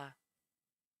of law.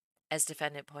 As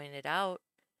defendant pointed out,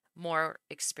 Moore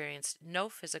experienced no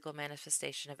physical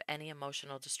manifestation of any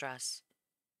emotional distress.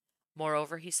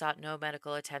 Moreover, he sought no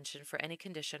medical attention for any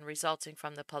condition resulting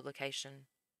from the publication.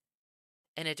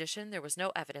 In addition, there was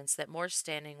no evidence that Moore's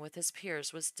standing with his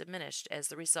peers was diminished as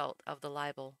the result of the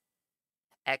libel.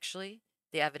 Actually,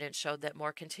 the evidence showed that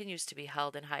Moore continues to be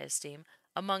held in high esteem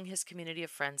among his community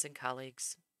of friends and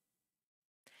colleagues.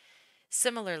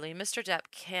 Similarly, Mr.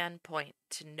 Depp can point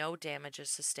to no damages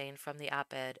sustained from the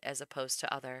op-ed as opposed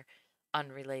to other,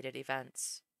 unrelated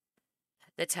events.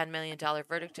 The $10 million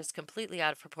verdict is completely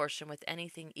out of proportion with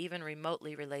anything even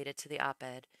remotely related to the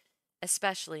op-ed,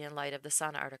 especially in light of the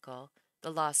Sun article,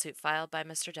 the lawsuit filed by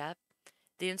Mr. Depp,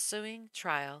 the ensuing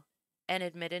trial, and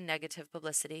admitted negative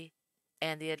publicity,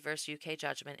 and the adverse UK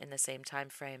judgment in the same time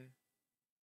frame.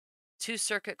 Two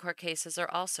circuit court cases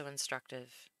are also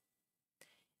instructive.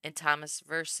 In Thomas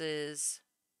v.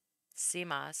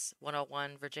 Seamas,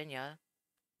 101 Virginia,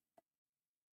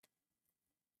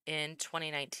 in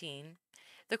 2019,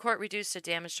 the court reduced a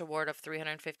damaged award of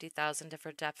 $350,000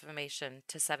 for defamation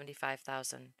to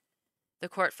 $75,000. The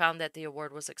court found that the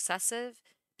award was excessive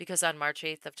because on March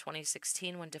 8th of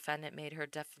 2016, when defendant made her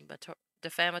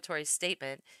defamatory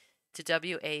statement to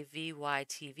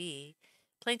WAVY-TV,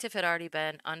 plaintiff had already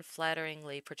been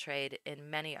unflatteringly portrayed in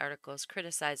many articles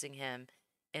criticizing him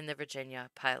in the Virginia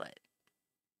Pilot.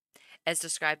 As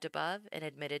described above and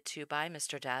admitted to by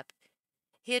Mr. Depp,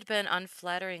 he had been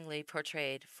unflatteringly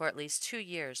portrayed for at least 2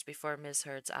 years before Ms.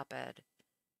 Heard's op-ed.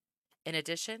 In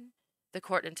addition, the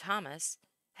court in Thomas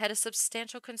had a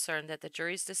substantial concern that the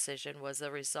jury's decision was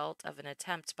the result of an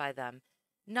attempt by them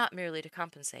not merely to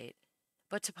compensate,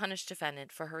 but to punish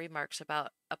defendant for her remarks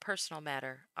about a personal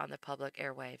matter on the public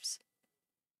airwaves.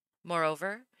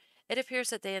 Moreover, it appears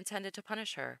that they intended to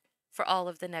punish her for all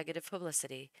of the negative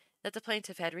publicity that the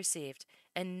plaintiff had received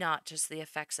and not just the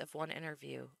effects of one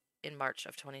interview in March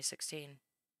of 2016.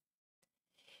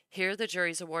 Here, the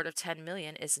jury's award of $10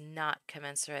 million is not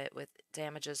commensurate with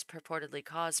damages purportedly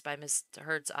caused by Ms.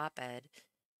 Heard's op-ed,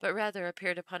 but rather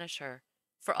appear to punish her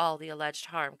for all the alleged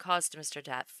harm caused to Mr.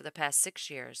 Depp for the past 6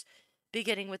 years,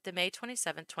 beginning with the May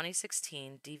 27,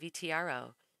 2016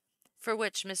 DVTRO, for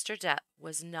which Mr. Depp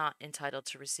was not entitled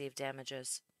to receive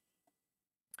damages.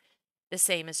 The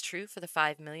same is true for the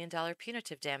 $5 million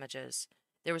punitive damages.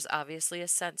 There was obviously a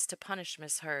sense to punish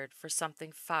Miss Heard for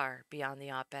something far beyond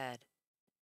the op-ed.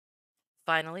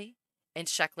 Finally, in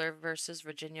Scheckler versus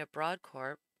Virginia Broad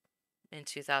Corp. In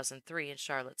 2003 in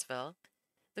Charlottesville,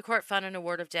 the court found an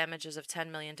award of damages of $10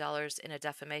 million in a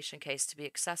defamation case to be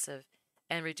excessive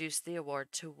and reduced the award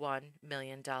to $1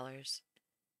 million.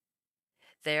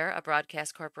 There, a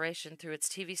broadcast corporation, through its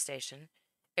TV station,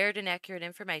 aired inaccurate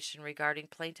information regarding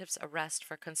plaintiff's arrest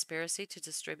for conspiracy to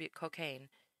distribute cocaine,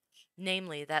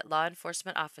 namely that law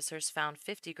enforcement officers found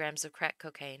 50 grams of crack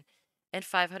cocaine and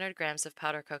 500 grams of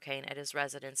powder cocaine at his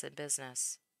residence and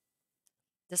business.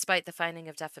 Despite the finding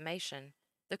of defamation,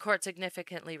 the court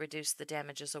significantly reduced the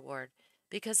damages award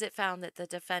because it found that the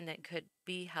defendant could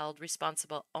be held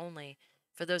responsible only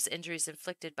for those injuries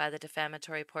inflicted by the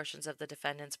defamatory portions of the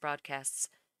defendant's broadcasts,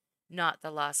 not the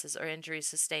losses or injuries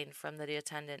sustained from the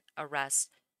attendant arrest,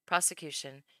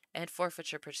 prosecution, and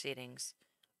forfeiture proceedings,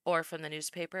 or from the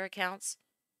newspaper accounts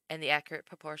and the accurate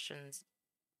portions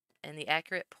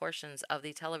of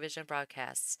the television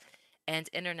broadcasts and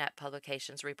internet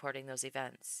publications reporting those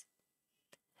events.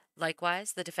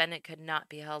 Likewise, the defendant could not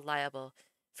be held liable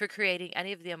for creating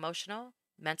any of the emotional,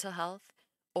 mental health,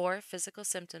 or physical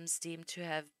symptoms deemed to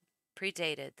have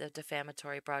predated the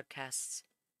defamatory broadcasts.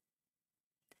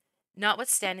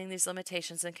 Notwithstanding these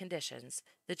limitations and conditions,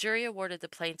 the jury awarded the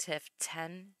plaintiff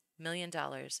 $10 million,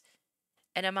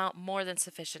 an amount more than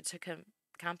sufficient to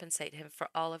compensate him for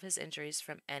all of his injuries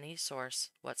from any source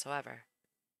whatsoever.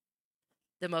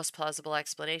 The most plausible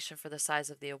explanation for the size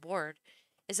of the award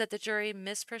is that the jury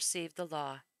misperceived the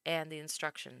law and the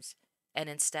instructions, and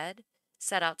instead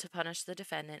set out to punish the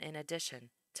defendant in addition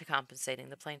to compensating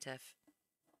the plaintiff.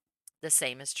 The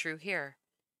same is true here,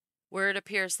 where it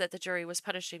appears that the jury was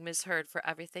punishing Ms. Heard for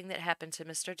everything that happened to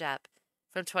Mr. Depp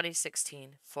from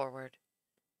 2016 forward.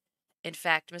 In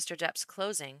fact, Mr. Depp's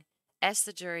closing asked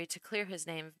the jury to clear his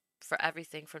name for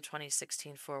everything from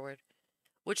 2016 forward,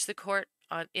 which the court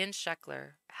in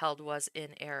Scheckler held was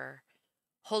in error,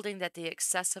 holding that the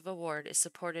excessive award is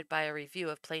supported by a review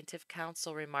of plaintiff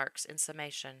counsel remarks in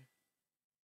summation.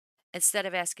 Instead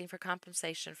of asking for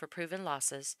compensation for proven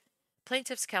losses,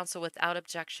 plaintiff's counsel without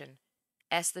objection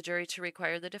asked the jury to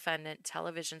require the defendant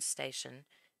television station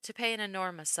to pay an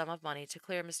enormous sum of money to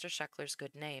clear Mr. Scheckler's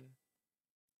good name.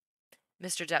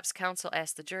 Mr. Depp's counsel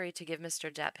asked the jury to give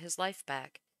Mr. Depp his life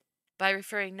back by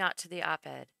referring not to the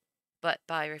op-ed, but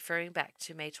by referring back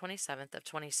to May 27th of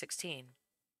 2016.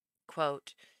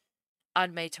 Quote,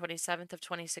 on May 27th of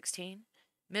 2016,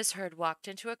 Ms. Heard walked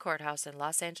into a courthouse in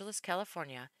Los Angeles,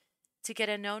 California, to get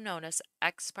a no-notice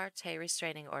ex parte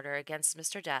restraining order against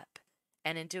Mr. Depp,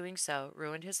 and in doing so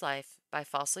ruined his life by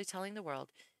falsely telling the world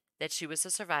that she was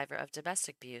a survivor of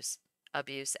domestic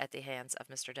abuse at the hands of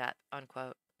Mr. Depp,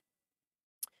 unquote.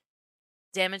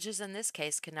 Damages in this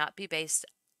case cannot be based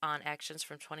on actions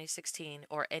from 2016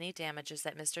 or any damages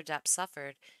that Mr. Depp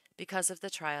suffered because of the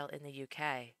trial in the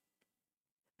UK.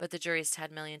 But the jury's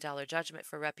 $10 million judgment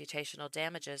for reputational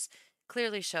damages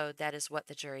clearly showed that is what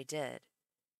the jury did.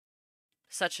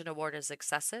 Such an award is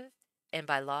excessive and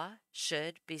by law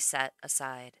should be set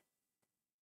aside.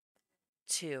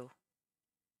 2.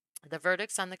 The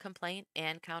verdicts on the complaint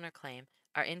and counterclaim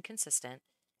are inconsistent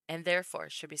and therefore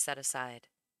should be set aside.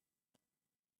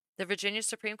 The Virginia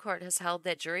Supreme Court has held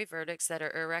that jury verdicts that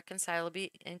are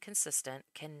irreconcilably inconsistent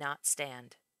cannot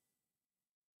stand.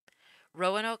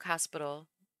 Roanoke Hospital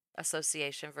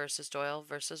Association versus Doyle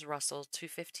versus Russell,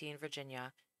 215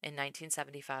 Virginia, in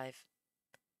 1975.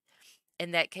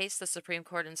 In that case, the Supreme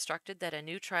Court instructed that a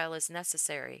new trial is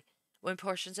necessary when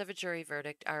portions of a jury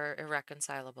verdict are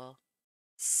irreconcilable.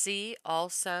 See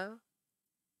also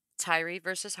Tyree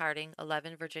versus Harding,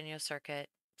 11 Virginia Circuit,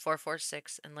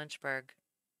 446 in Lynchburg,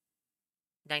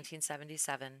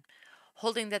 1977,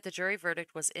 holding that the jury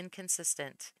verdict was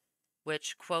inconsistent,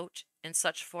 which, quote, in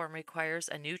such form requires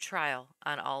a new trial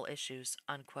on all issues,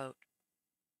 unquote.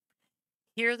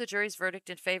 Here, the jury's verdict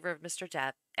in favor of Mr.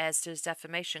 Depp as to his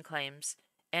defamation claims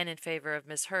and in favor of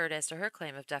Ms. Heard as to her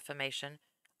claim of defamation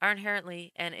are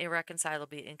inherently and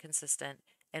irreconcilably inconsistent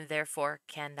and therefore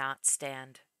cannot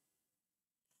stand.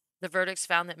 The verdicts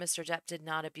found that Mr. Depp did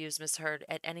not abuse Ms. Heard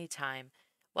at any time,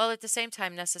 while at the same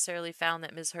time necessarily found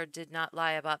that Ms. Heard did not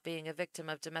lie about being a victim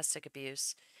of domestic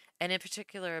abuse, and in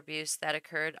particular abuse that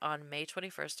occurred on May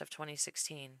 21st of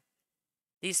 2016.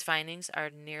 These findings are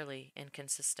entirely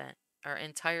inconsistent.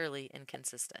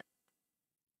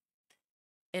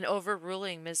 In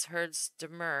overruling Ms. Heard's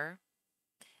demur,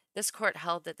 This court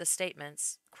held that the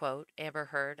statements, quote, Amber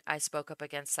Heard, I spoke up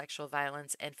against sexual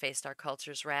violence and faced our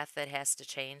culture's wrath that has to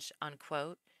change,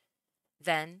 unquote.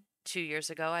 Then, 2 years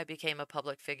ago, I became a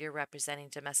public figure representing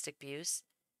domestic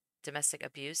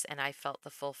abuse, and I felt the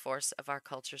full force of our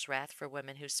culture's wrath for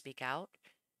women who speak out.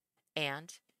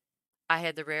 And I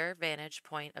had the rare vantage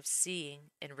point of seeing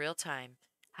in real time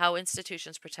how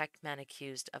institutions protect men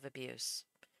accused of abuse.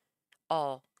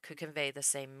 All could convey the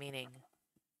same meaning,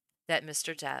 that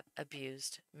Mr. Depp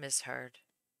abused Miss Heard.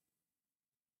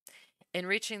 In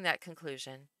reaching that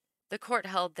conclusion, the court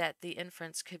held that the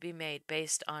inference could be made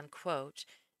based on, quote,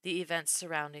 the events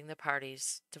surrounding the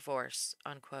parties' divorce,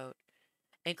 unquote,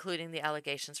 including the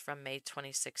allegations from May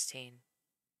 2016.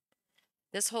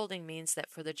 This holding means that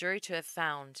for the jury to have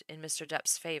found in Mr.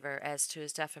 Depp's favor as to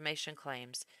his defamation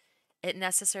claims, it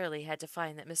necessarily had to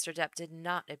find that Mr. Depp did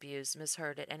not abuse Miss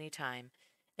Heard at any time,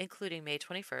 including May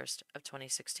 21st of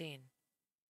 2016.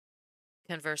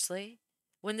 Conversely,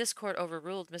 when this court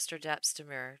overruled Mr. Depp's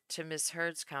demur to Miss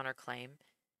Heard's counterclaim,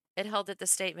 it held that the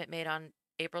statement made on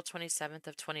April 27th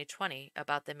of 2020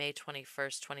 about the May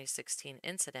 21st, 2016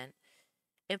 incident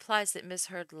implies that Miss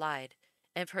Heard lied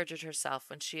and perjured herself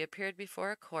when she appeared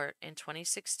before a court in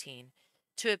 2016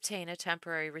 to obtain a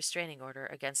temporary restraining order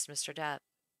against Mr. Depp.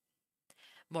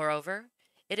 Moreover,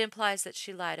 it implies that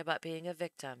she lied about being a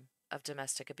victim of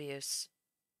domestic abuse.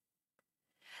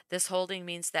 This holding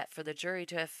means that for the jury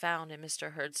to have found in Ms.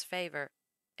 Heard's favor,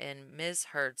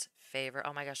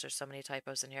 oh my gosh, there's so many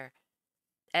typos in here,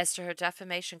 as to her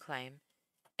defamation claim,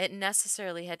 it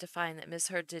necessarily had to find that Ms.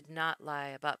 Heard did not lie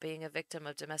about being a victim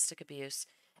of domestic abuse,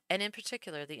 and in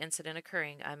particular the incident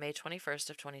occurring on May 21st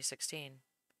of 2016.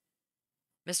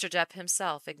 Mr. Depp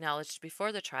himself acknowledged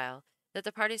before the trial that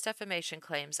the parties' defamation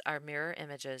claims are mirror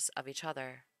images of each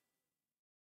other.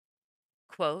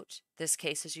 Quote, this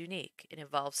case is unique. It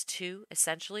involves two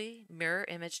essentially mirror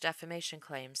image defamation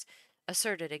claims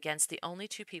asserted against the only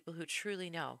two people who truly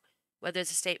know whether the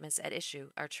statements at issue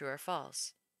are true or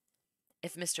false.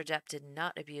 If Mr. Depp did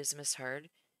not abuse Miss Heard,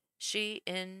 she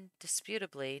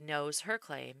indisputably knows her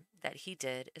claim that he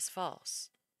did is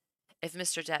false. If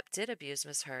Mr. Depp did abuse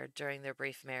Miss Heard during their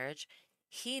brief marriage,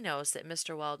 he knows that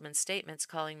Mr. Waldman's statements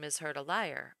calling Miss Heard a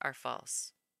liar are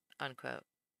false. Unquote.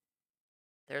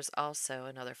 There's also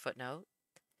another footnote.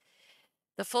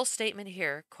 The full statement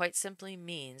here quite simply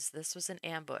means this was an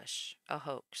ambush, a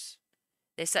hoax.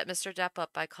 They set Mr. Depp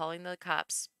up by calling the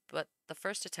cops, but the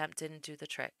first attempt didn't do the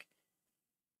trick.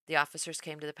 The officers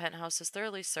came to the penthouses,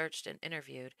 thoroughly searched and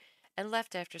interviewed, and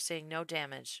left after seeing no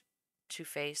damage to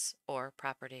face or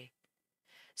property.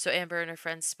 So Amber and her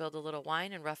friends spilled a little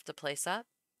wine and roughed the place up,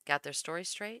 got their story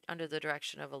straight under the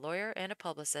direction of a lawyer and a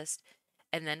publicist,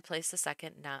 and then placed the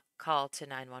second call to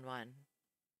 911.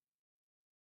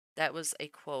 That was a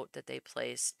quote that they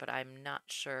placed, but I'm not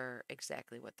sure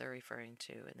exactly what they're referring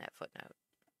to in that footnote.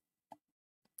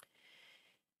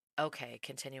 Okay,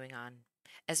 continuing on.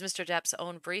 As Mr. Depp's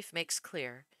own brief makes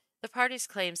clear, the parties'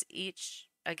 claims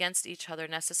against each other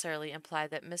necessarily imply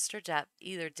that Mr. Depp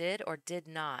either did or did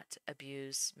not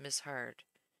abuse Miss Heard.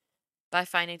 By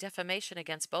finding defamation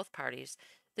against both parties,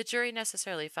 the jury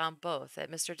necessarily found both that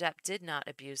Mr. Depp did not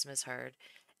abuse Miss Heard,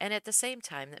 and at the same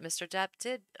time that Mr. Depp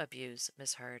did abuse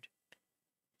Miss Heard.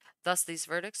 Thus, these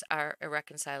verdicts are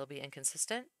irreconcilably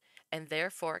inconsistent, and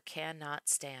therefore cannot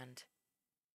stand.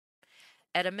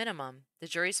 At a minimum, the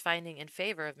jury's finding in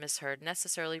favor of Miss Heard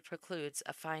necessarily precludes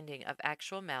a finding of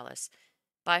actual malice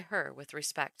by her with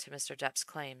respect to Mr. Depp's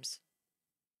claims.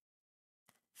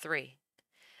 3.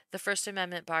 The First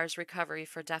Amendment bars recovery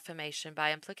for defamation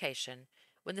by implication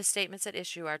when the statements at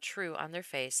issue are true on their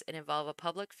face and involve a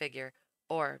public figure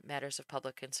or matters of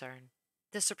public concern.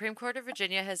 The Supreme Court of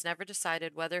Virginia has never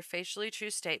decided whether facially true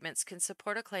statements can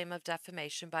support a claim of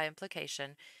defamation by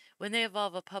implication when they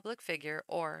involve a public figure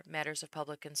or matters of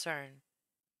public concern.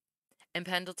 In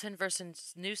Pendleton v.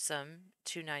 Newsom,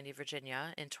 290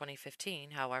 Virginia, in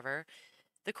 2015, however,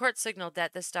 the court signaled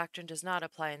that this doctrine does not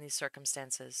apply in these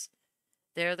circumstances.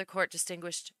 There, the court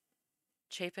distinguished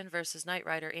Chapin v. Knight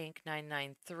Rider, Inc.,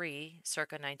 993,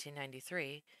 circa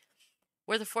 1993,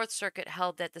 where the Fourth Circuit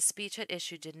held that the speech at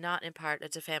issue did not impart a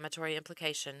defamatory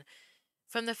implication.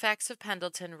 From the facts of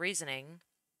Pendleton reasoning,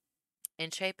 in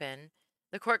Chapin,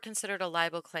 the court considered a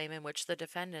libel claim in which the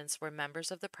defendants were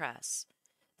members of the press,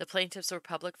 the plaintiffs were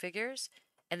public figures,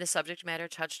 and the subject matter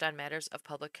touched on matters of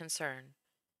public concern,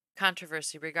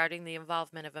 controversy regarding the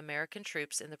involvement of American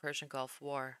troops in the Persian Gulf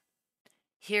War.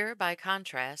 Here, by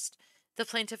contrast, the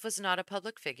plaintiff was not a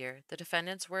public figure, the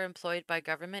defendants were employed by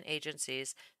government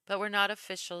agencies, but were not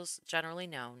officials generally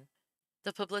known.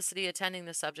 The publicity attending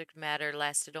the subject matter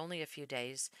lasted only a few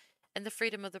days, and the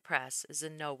freedom of the press is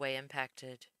in no way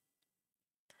impacted.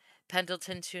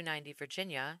 Pendleton 290,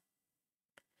 Virginia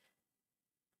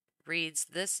reads,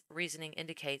 this reasoning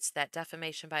indicates that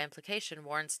defamation by implication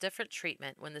warrants different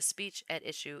treatment when the speech at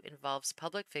issue involves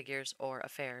public figures or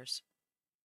affairs.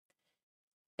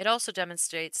 It also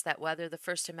demonstrates that whether the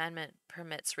First Amendment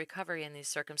permits recovery in these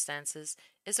circumstances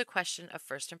is a question of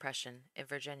first impression in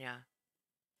Virginia.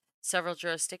 Several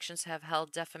jurisdictions have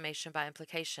held defamation by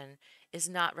implication is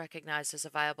not recognized as a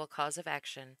viable cause of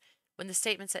action when the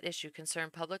statements at issue concern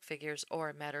public figures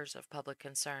or matters of public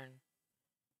concern.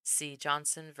 See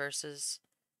Johnson versus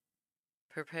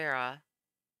Purpura,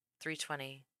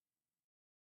 320.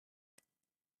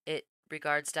 It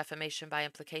regards defamation by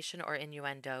implication or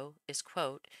innuendo is,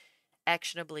 quote,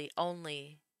 actionable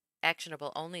only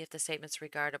if the statements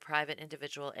regard a private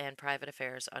individual and private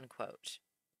affairs, unquote.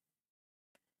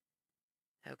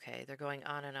 Okay, they're going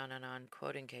on and on and on,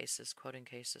 quoting cases, quoting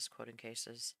cases, quoting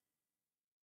cases.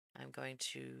 I'm going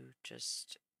to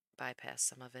just bypass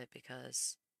some of it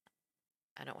because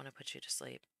I don't want to put you to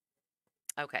sleep.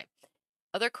 Okay.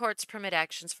 Other courts permit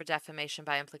actions for defamation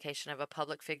by implication of a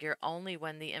public figure only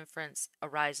when the inference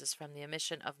arises from the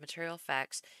omission of material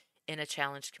facts in a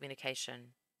challenged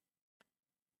communication.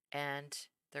 And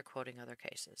they're quoting other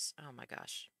cases. Oh my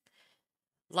gosh.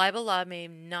 Libel law may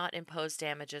not impose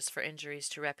damages for injuries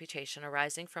to reputation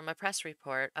arising from a press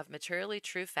report of materially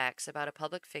true facts about a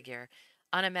public figure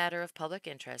on a matter of public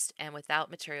interest and without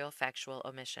material factual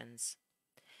omissions.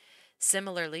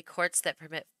 Similarly, courts that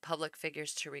permit public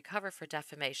figures to recover for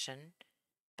defamation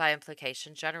by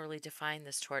implication generally define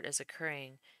this tort as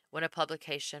occurring when a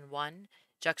publication 1.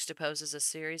 Juxtaposes a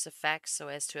series of facts so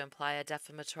as to imply a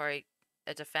defamatory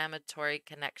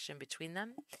connection between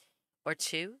them, or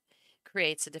 2.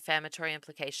 Creates a defamatory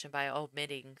implication by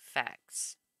omitting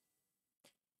facts.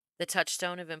 The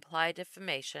touchstone of implied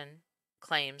defamation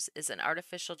claims is an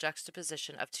artificial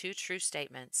juxtaposition of two true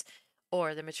statements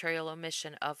or the material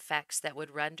omission of facts that would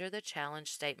render the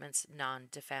challenged statements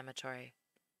non-defamatory.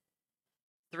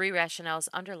 3 rationales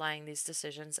underlying these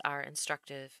decisions are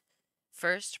instructive.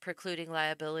 First, precluding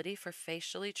liability for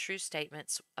facially true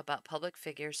statements about public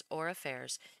figures or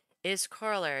affairs is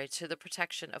corollary to the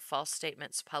protection of false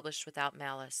statements published without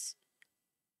malice.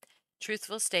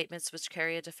 Truthful statements which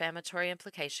carry a defamatory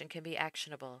implication can be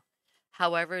actionable.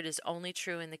 However, it is only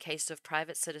true in the case of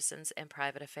private citizens and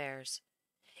private affairs.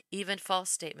 Even false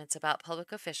statements about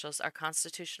public officials are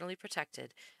constitutionally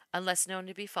protected unless known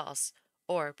to be false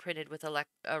or printed with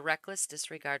a reckless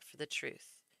disregard for the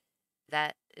truth.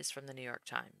 That is from the New York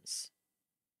Times.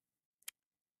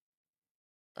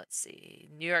 Let's see.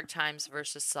 New York Times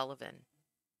versus Sullivan.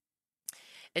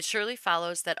 It surely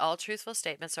follows that all truthful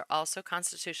statements are also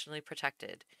constitutionally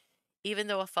protected. Even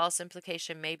though a false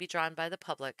implication may be drawn by the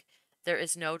public, there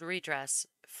is no redress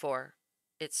for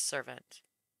its servant.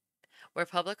 Where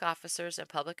public officers and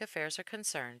public affairs are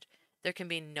concerned, there can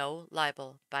be no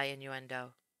libel by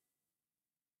innuendo.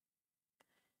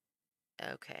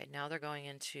 Okay, now they're going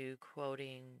into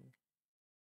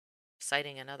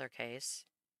citing another case.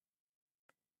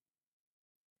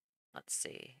 Let's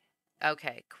see.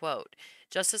 Okay, quote,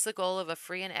 just as the goal of a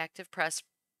free and active press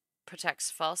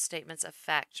protects false statements of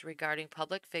fact regarding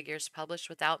public figures published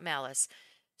without malice,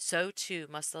 so too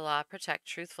must the law protect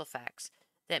truthful facts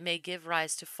that may give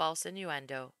rise to false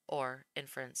innuendo or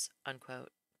inference,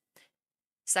 unquote.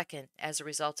 Second, as a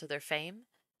result of their fame,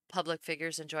 public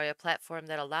figures enjoy a platform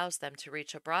that allows them to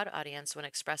reach a broad audience when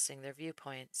expressing their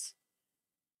viewpoints.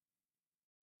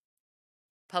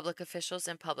 Public officials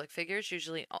and public figures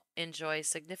usually enjoy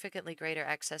significantly greater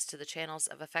access to the channels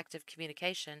of effective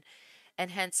communication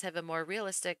and hence have a more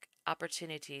realistic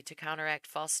opportunity to counteract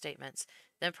false statements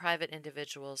than private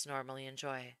individuals normally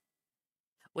enjoy.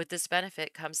 With this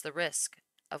benefit comes the risk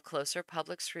of closer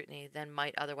public scrutiny than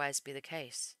might otherwise be the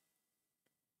case.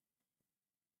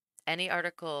 Any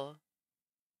article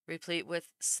replete with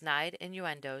snide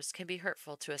innuendos can be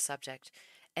hurtful to a subject,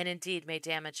 and indeed may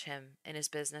damage him in his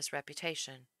business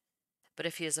reputation. But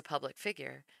if he is a public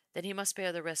figure, then he must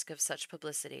bear the risk of such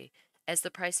publicity as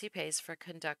the price he pays for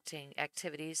conducting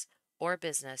activities or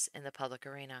business in the public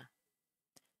arena.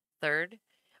 Third,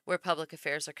 where public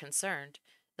affairs are concerned,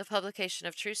 the publication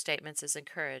of true statements is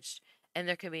encouraged, and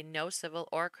there can be no civil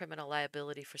or criminal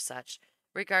liability for such,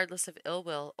 regardless of ill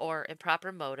will or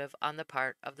improper motive on the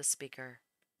part of the speaker.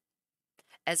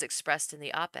 As expressed in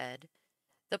the op-ed,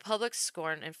 the public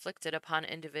scorn inflicted upon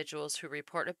individuals who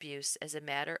report abuse is a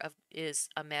matter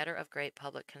of great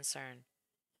public concern.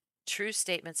 True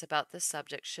statements about this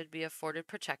subject should be afforded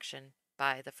protection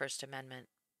by the First Amendment.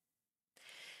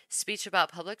 Speech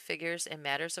about public figures in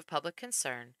matters of public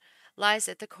concern, lies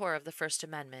at the core of the First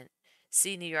Amendment.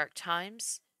 See New York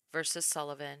Times versus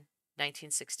Sullivan,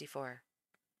 1964.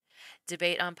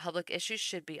 Debate on public issues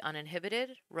should be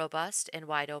uninhibited, robust, and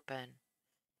wide open.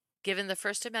 Given the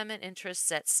First Amendment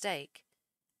interests at stake,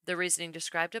 the reasoning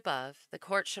described above, the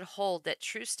court should hold that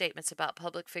true statements about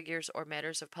public figures or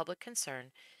matters of public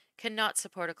concern cannot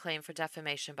support a claim for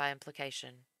defamation by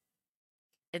implication.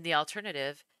 In the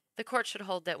alternative, the court should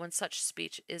hold that when such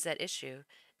speech is at issue,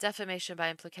 defamation by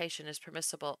implication is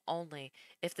permissible only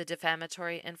if the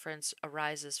defamatory inference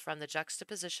arises from the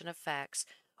juxtaposition of facts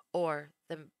or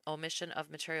the omission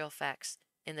of material facts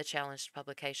in the challenged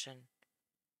publication.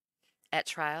 At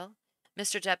trial,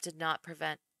 Mr. Depp did not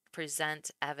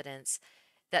present evidence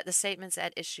that the statements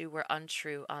at issue were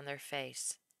untrue on their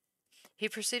face. He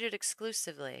proceeded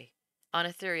exclusively on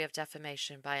a theory of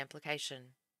defamation by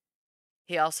implication.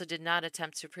 He also did not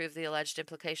attempt to prove the alleged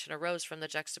implication arose from the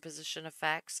juxtaposition of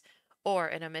facts or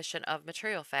an omission of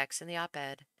material facts in the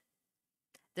op-ed.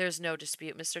 There is no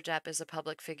dispute Mr. Depp is a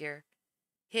public figure.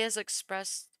 He has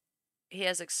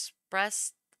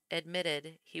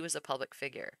admitted he was a public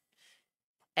figure,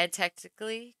 and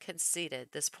technically conceded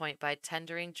this point by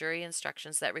tendering jury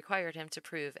instructions that required him to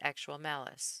prove actual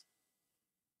malice.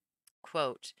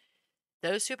 Quote,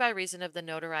 those who by reason of the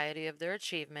notoriety of their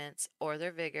achievements or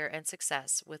their vigor and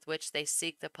success with which they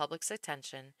seek the public's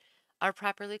attention are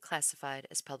properly classified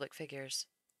as public figures.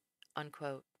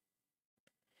 Unquote.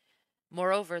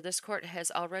 Moreover, this court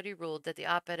has already ruled that the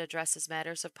op-ed addresses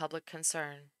matters of public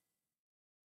concern.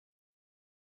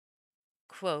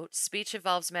 Quote, speech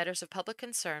involves matters of public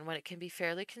concern when it can be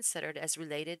fairly considered as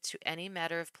related to any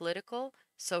matter of political,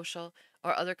 social,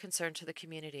 or other concern to the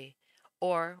community,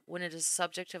 or when it is a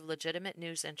subject of legitimate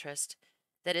news interest,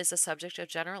 that is, a subject of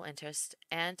general interest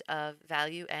and of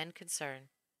value and concern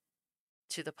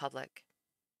to the public.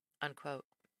 Unquote.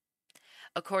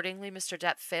 Accordingly, Mr.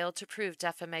 Depp failed to prove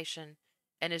defamation,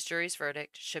 and his jury's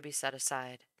verdict should be set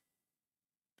aside.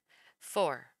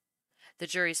 4. The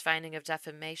jury's finding of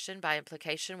defamation by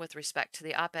implication with respect to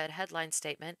the op-ed headline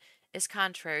statement is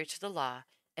contrary to the law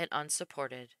and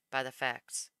unsupported by the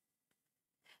facts.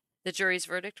 The jury's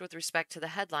verdict with respect to the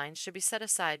headline should be set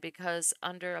aside because,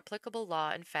 under applicable law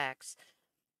and facts,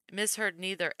 Ms. Heard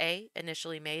neither A.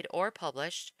 initially made or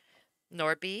published,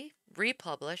 nor B.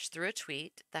 republished through a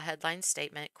tweet the headline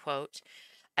statement, quote,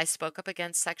 I spoke up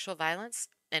against sexual violence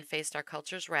and faced our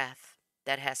culture's wrath.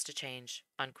 That has to change,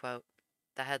 unquote,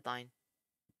 the headline.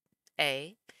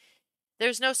 A.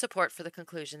 There's no support for the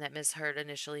conclusion that Ms. Heard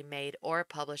initially made or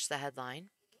published the headline.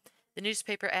 The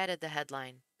newspaper added the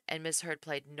headline, and Ms. Heard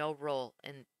played no role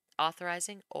in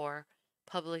authorizing or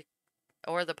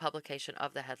the publication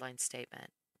of the headline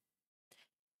statement.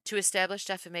 To establish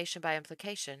defamation by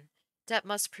implication, Depp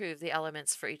must prove the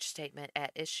elements for each statement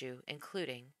at issue,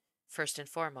 including, first and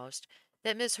foremost,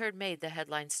 that Ms. Heard made the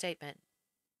headline statement.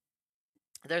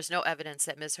 There's no evidence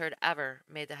that Ms. Heard ever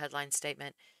made the headline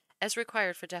statement as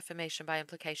required for defamation by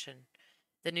implication.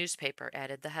 The newspaper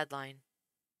added the headline.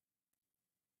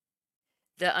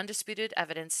 The undisputed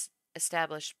evidence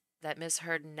established that Ms.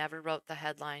 Heard never wrote the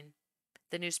headline.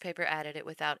 The newspaper added it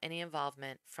without any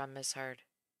involvement from Ms. Heard.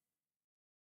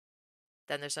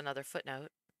 Then there's another footnote.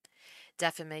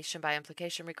 Defamation by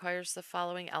implication requires the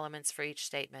following elements for each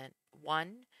statement.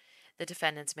 1. The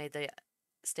defendants made the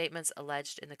statements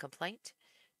alleged in the complaint.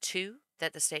 2.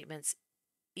 That the statements,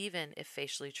 even if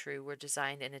facially true, were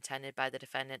designed and intended by the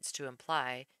defendants to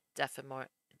imply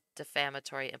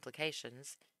defamatory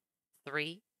implications.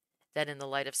 3. That in the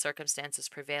light of circumstances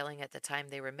prevailing at the time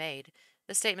they were made,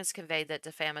 the statements conveyed that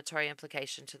defamatory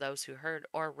implication to those who heard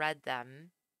or read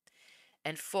them.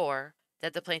 And 4.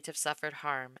 That the plaintiff suffered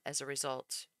harm as a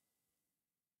result.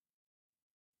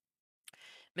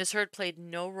 Ms. Heard played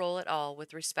no role at all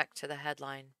with respect to the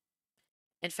headline.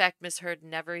 In fact, Ms. Heard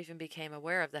never even became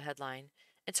aware of the headline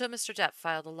until Mr. Depp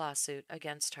filed a lawsuit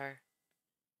against her.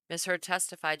 Ms. Heard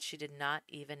testified she did not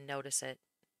even notice it.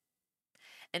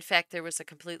 In fact, there was a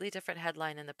completely different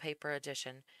headline in the paper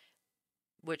edition,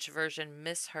 which version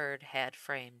Ms. Heard had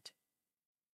framed.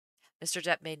 Mr.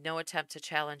 Depp made no attempt to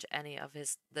challenge any of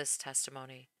this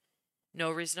testimony.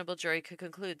 No reasonable jury could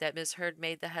conclude that Ms. Heard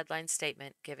made the headline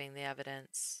statement giving the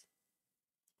evidence.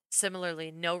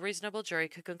 Similarly, no reasonable jury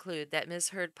could conclude that Ms.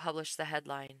 Heard published the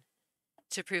headline.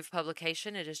 To prove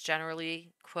publication, it is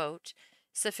generally, quote,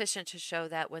 sufficient to show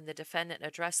that when the defendant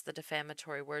addressed the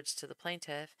defamatory words to the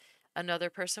plaintiff,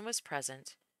 another person was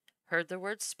present, heard the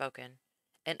words spoken,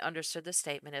 and understood the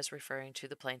statement as referring to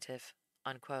the plaintiff,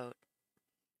 unquote.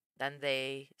 Then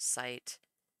they cite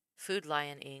Food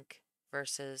Lion Inc.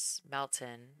 versus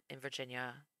Melton in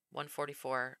Virginia,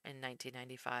 144 in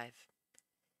 1995.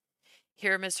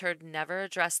 Here, Ms. Heard never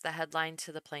addressed the headline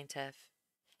to the plaintiff.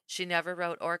 She never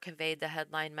wrote or conveyed the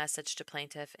headline message to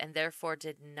plaintiff and therefore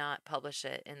did not publish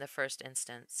it in the first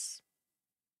instance.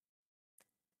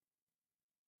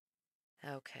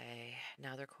 Okay,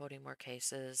 now they're quoting more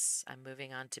cases. I'm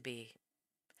moving on to B.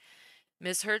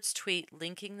 Ms. Heard's tweet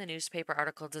linking the newspaper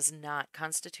article does not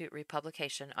constitute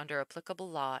republication under applicable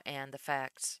law and the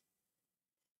facts.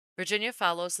 Virginia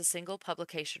follows the single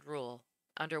publication rule,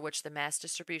 under which the mass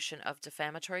distribution of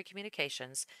defamatory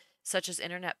communications, such as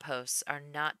internet posts, are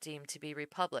not deemed to be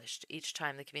republished each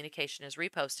time the communication is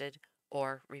reposted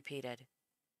or repeated.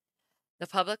 The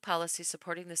public policy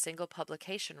supporting the single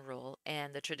publication rule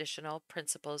and the traditional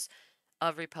principles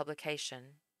of republication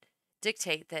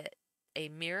dictate that a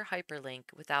mere hyperlink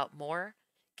without more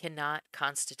cannot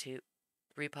constitute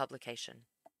republication.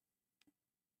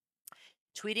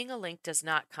 Tweeting a link does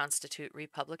not constitute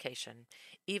republication,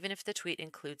 even if the tweet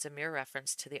includes a mere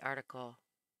reference to the article.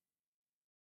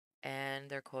 And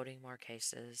they're quoting more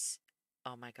cases.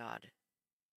 Oh my God.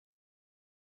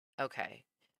 Okay.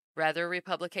 Rather,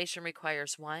 republication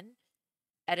requires 1.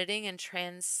 Editing and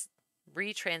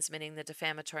retransmitting the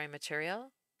defamatory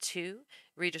material. 2.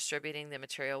 Redistributing the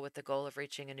material with the goal of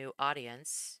reaching a new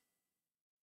audience.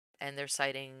 And they're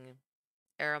citing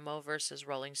Aramo versus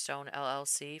Rolling Stone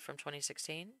LLC from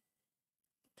 2016.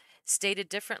 Stated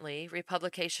differently,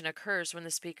 republication occurs when the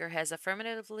speaker has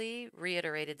affirmatively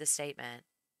reiterated the statement.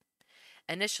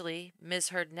 Initially, Ms.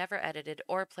 Heard never edited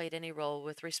or played any role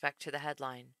with respect to the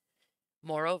headline.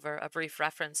 Moreover, a brief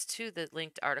reference to the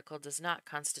linked article does not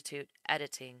constitute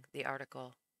editing the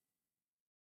article.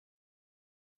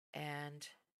 And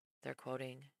they're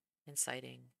quoting and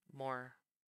citing more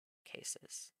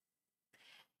cases.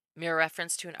 Mere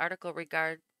reference to an article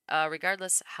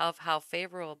regardless of how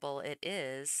favorable it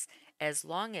is, as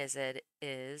long as it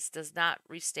is, does not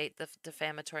restate the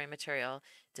defamatory material,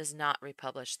 does not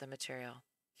republish the material.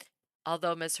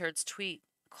 Although Ms. Heard's tweet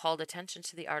called attention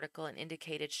to the article and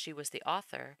indicated she was the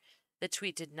author, the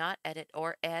tweet did not edit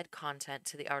or add content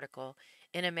to the article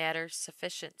in a manner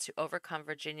sufficient to overcome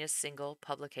Virginia's single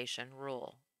publication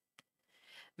rule.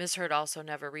 Ms. Heard also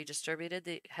never redistributed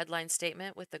the headline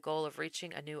statement with the goal of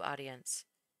reaching a new audience.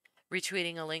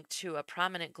 Retweeting a link to a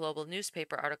prominent global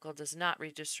newspaper article does not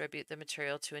redistribute the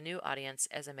material to a new audience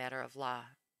as a matter of law.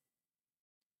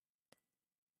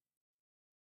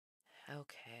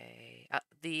 Okay.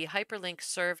 The hyperlink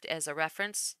served as a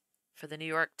reference for the New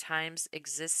York Times'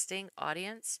 existing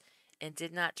audience and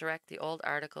did not direct the old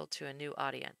article to a new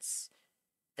audience.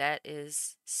 That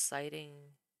is citing,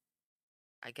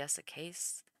 I guess, a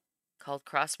case called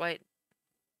Crosswhite.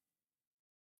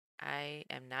 I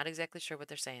am not exactly sure what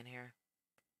they're saying here.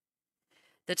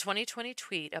 The 2020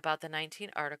 tweet about the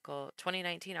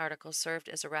 2019 article served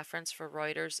as a reference for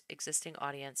Reuters' existing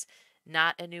audience,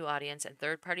 not a new audience, and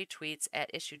third-party tweets at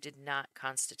issue did not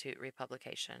constitute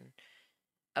republication.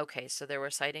 Okay, so they were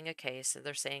citing a case.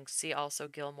 They're saying, see also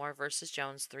Gilmore versus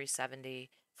Jones 370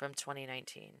 from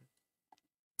 2019.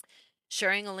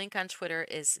 Sharing a link on Twitter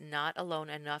is not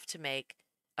alone enough to make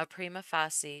a prima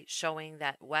facie showing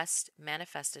that West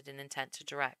manifested an intent to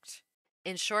direct.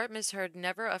 In short, Ms. Heard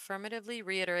never affirmatively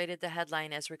reiterated the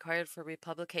headline as required for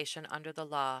republication under the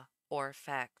law or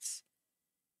facts.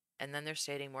 And then they're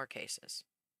stating more cases.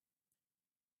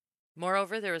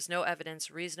 Moreover, there is no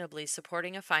evidence reasonably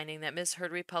supporting a finding that Ms.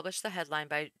 Heard republished the headline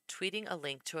by tweeting a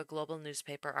link to a global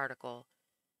newspaper article.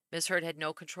 Ms. Heard had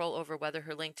no control over whether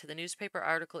her link to the newspaper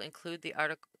article included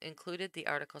the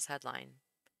article's headline.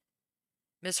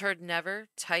 Ms. Heard never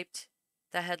typed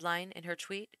the headline in her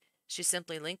tweet. She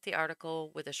simply linked the article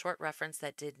with a short reference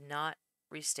that did not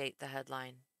restate the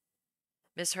headline.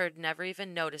 Ms. Heard never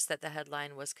even noticed that the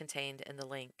headline was contained in the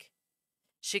link.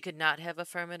 She could not have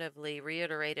affirmatively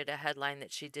reiterated a headline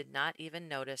that she did not even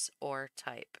notice or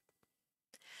type.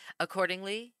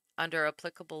 Accordingly, under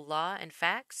applicable law and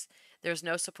facts, there is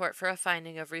no support for a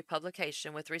finding of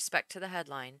republication with respect to the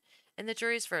headline, and the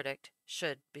jury's verdict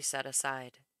should be set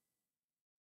aside.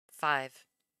 5.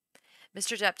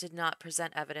 Mr. Depp did not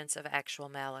present evidence of actual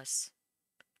malice.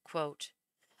 Quote,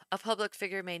 a public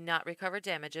figure may not recover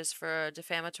damages for a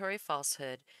defamatory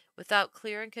falsehood without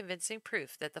clear and convincing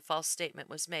proof that the false statement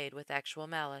was made with actual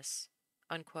malice.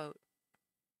 Unquote.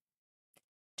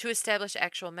 To establish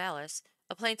actual malice,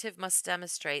 a plaintiff must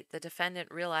demonstrate the defendant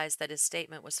realized that his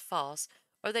statement was false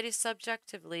or that he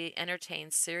subjectively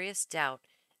entertained serious doubt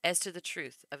as to the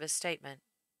truth of his statement.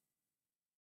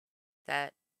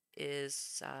 That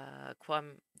is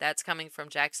that's coming from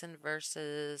Jackson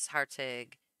versus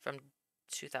Hartig from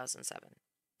 2007.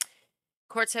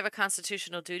 Courts have a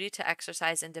constitutional duty to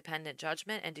exercise independent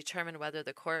judgment and determine whether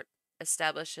the court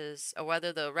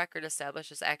record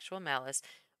establishes actual malice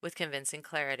with convincing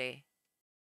clarity.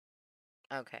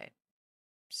 Okay.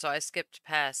 So I skipped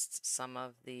past some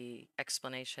of the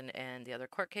explanation and the other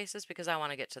court cases because I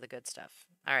want to get to the good stuff.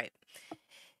 All right.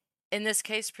 In this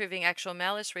case, proving actual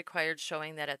malice required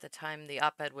showing that at the time the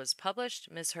op-ed was published,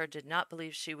 Ms. Heard did not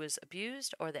believe she was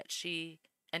abused or that she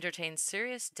entertained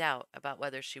serious doubt about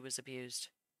whether she was abused.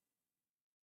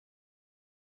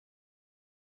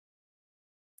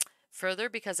 Further,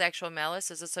 because actual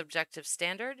malice is a subjective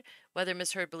standard, whether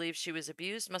Ms. Heard believes she was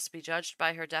abused must be judged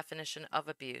by her definition of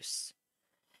abuse.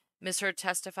 Ms. Heard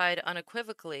testified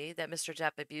unequivocally that Mr.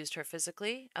 Depp abused her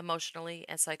physically, emotionally,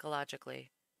 and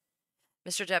psychologically.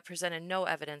 Mr. Depp presented no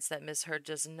evidence that Ms. Heard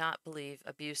does not believe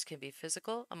abuse can be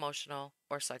physical, emotional,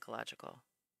 or psychological.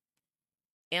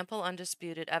 Ample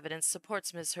undisputed evidence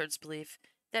supports Ms. Heard's belief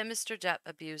that Mr. Depp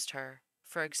abused her.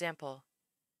 For example,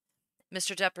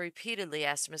 Mr. Depp repeatedly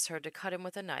asked Ms. Heard to cut him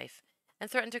with a knife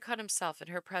and threatened to cut himself in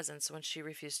her presence when she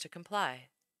refused to comply.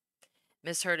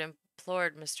 Ms. Heard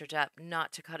implored Mr. Depp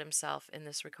not to cut himself in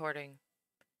this recording.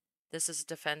 This is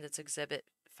Defendant's Exhibit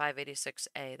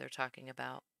 586A they're talking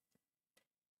about.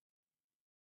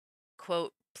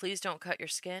 Quote, "Please don't cut your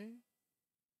skin.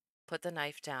 Put the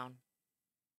knife down."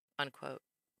 Unquote.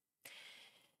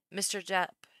 Mr.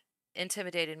 Depp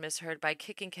intimidated Ms. Heard by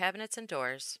kicking cabinets and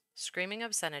doors, screaming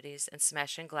obscenities, and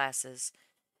smashing glasses.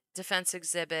 Defense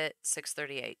Exhibit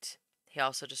 638. He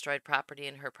also destroyed property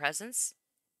in her presence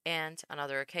and on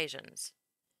other occasions.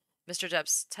 Mr.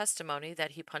 Depp's testimony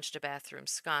that he punched a bathroom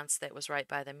sconce that was right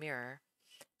by the mirror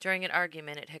during an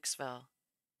argument at Hicksville.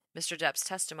 Mr. Depp's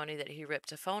testimony that he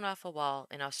ripped a phone off a wall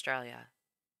in Australia.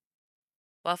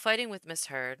 While fighting with Miss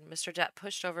Heard, Mr. Depp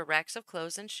pushed over racks of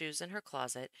clothes and shoes in her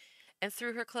closet and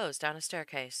threw her clothes down a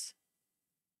staircase.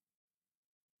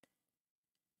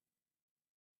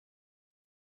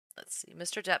 Let's see.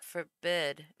 Mr. Depp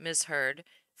forbid Ms. Heard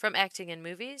from acting in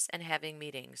movies and having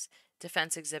meetings.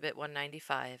 Defense Exhibit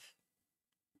 195.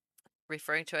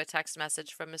 Referring to a text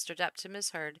message from Mr. Depp to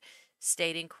Ms. Heard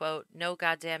stating, quote, "No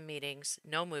goddamn meetings,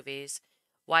 no movies.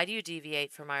 Why do you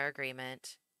deviate from our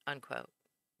agreement?" Unquote.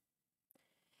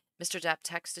 Mr. Depp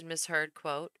texted Ms. Heard,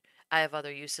 quote, "I have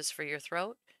other uses for your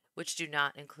throat, which do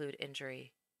not include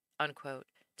injury." Unquote.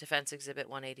 Defense Exhibit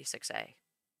 186A.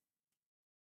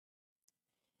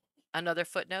 Another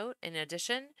footnote, in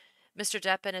addition, Mr.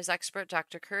 Depp and his expert,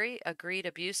 Dr. Curry, agreed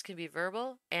abuse can be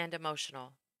verbal and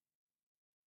emotional.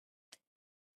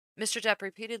 Mr. Depp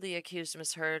repeatedly accused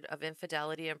Ms. Heard of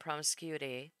infidelity and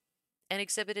promiscuity and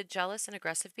exhibited jealous and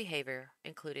aggressive behavior,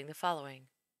 including the following.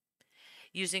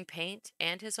 Using paint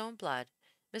and his own blood,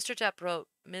 Mr. Depp wrote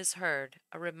Ms. Heard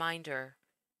a reminder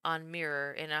on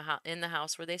mirror in the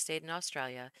house where they stayed in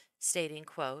Australia, stating,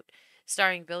 quote,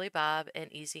 "Starring Billy Bob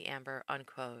and Easy Amber,"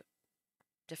 unquote.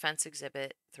 Defense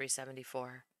Exhibit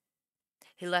 374.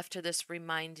 He left her this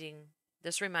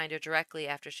reminder directly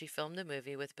after she filmed the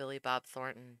movie with Billy Bob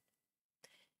Thornton.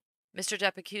 Mr.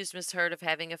 Depp accused Ms. Heard of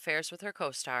having affairs with her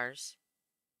co-stars.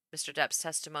 Mr. Depp's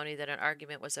testimony that an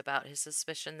argument was about his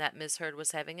suspicion that Ms. Heard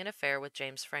was having an affair with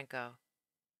James Franco.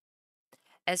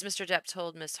 As Mr. Depp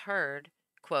told Ms. Heard,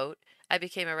 quote, "I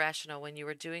became irrational when you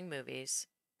were doing movies.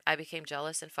 I became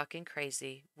jealous and fucking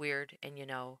crazy, weird, and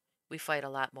we fight a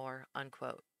lot more,"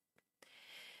 unquote.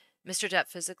 Mr. Depp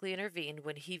physically intervened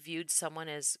when he viewed someone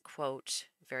as, quote,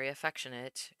 "very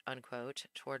affectionate," unquote,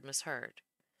 toward Ms. Heard.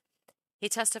 He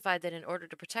testified that in order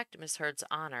to protect Ms. Heard's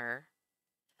honor,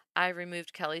 "I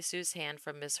removed Kelly Sue's hand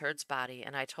from Ms. Heard's body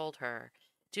and I told her,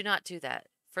 'Do not do that.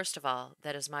 First of all,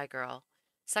 that is my girl.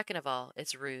 Second of all,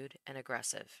 it's rude and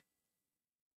aggressive.'"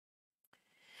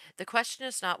 The question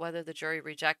is not whether the jury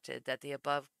rejected that the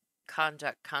above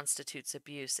conduct constitutes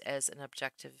abuse as an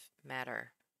objective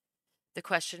matter. The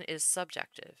question is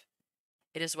subjective.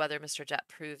 It is whether Mr. Depp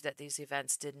proved that these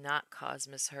events did not cause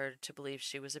Ms. Heard to believe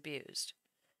she was abused.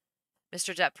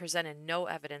 Mr. Depp presented no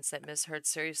evidence that Ms. Heard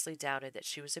seriously doubted that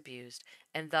she was abused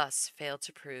and thus failed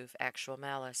to prove actual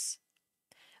malice.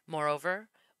 Moreover,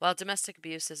 while domestic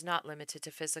abuse is not limited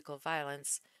to physical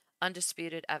violence,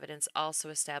 undisputed evidence also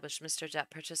established Mr. Depp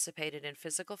participated in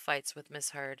physical fights with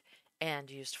Ms. Heard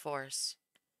and used force.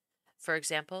 For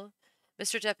example,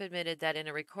 Mr. Depp admitted that in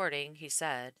a recording he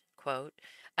said, quote,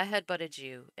 "I headbutted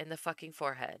you in the fucking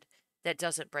forehead. That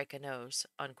doesn't break a nose,"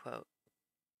 unquote.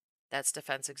 That's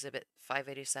Defense Exhibit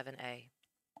 587A.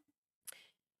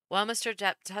 While Mr.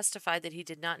 Depp testified that he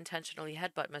did not intentionally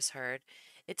headbutt Miss Heard,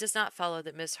 it does not follow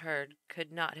that Miss Heard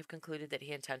could not have concluded that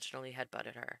he intentionally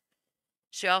headbutted her.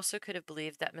 She also could have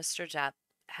believed that Mr. Depp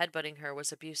headbutting her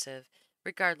was abusive,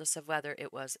 regardless of whether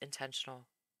it was intentional.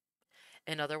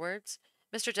 In other words,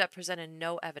 Mr. Depp presented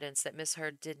no evidence that Miss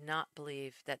Heard did not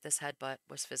believe that this headbutt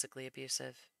was physically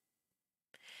abusive.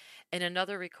 In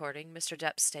another recording, Mr.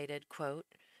 Depp stated, quote,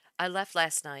 "I left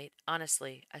last night,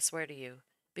 honestly, I swear to you,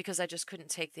 because I just couldn't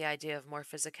take the idea of more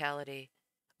physicality,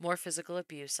 more physical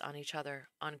abuse on each other,"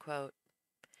 unquote.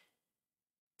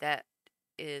 That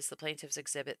is the Plaintiff's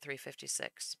Exhibit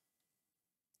 356.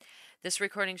 This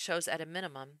recording shows at a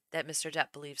minimum that Mr.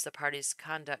 Depp believes the parties'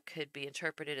 conduct could be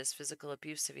interpreted as physical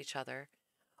abuse of each other,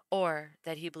 or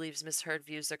that he believes Miss Heard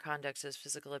views their conduct as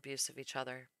physical abuse of each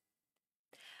other.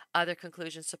 Other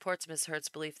conclusion supports Miss Heard's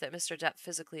belief that Mr. Depp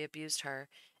physically abused her,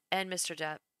 and Mr.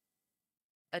 Depp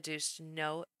adduced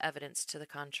no evidence to the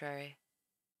contrary.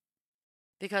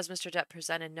 Because Mr. Depp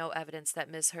presented no evidence that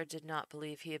Miss Heard did not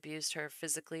believe he abused her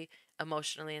physically,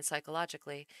 emotionally, and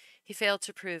psychologically, he failed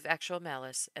to prove actual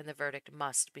malice, and the verdict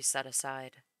must be set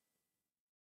aside.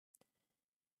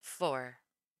 4.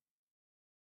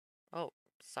 Oh,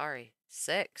 sorry.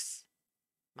 6.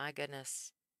 My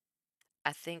goodness.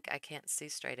 I think I can't see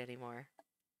straight anymore.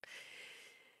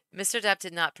 Mr. Depp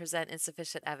did not present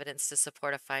insufficient evidence to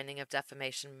support a finding of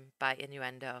defamation by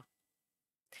innuendo.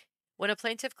 When a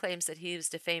plaintiff claims that he was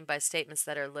defamed by statements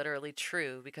that are literally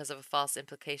true because of a false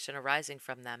implication arising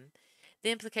from them,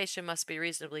 the implication must be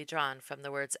reasonably drawn from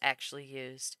the words actually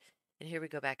used. And here we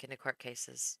go back into court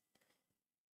cases.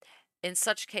 In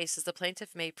such cases, the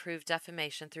plaintiff may prove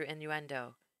defamation through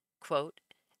innuendo, quote,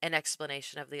 an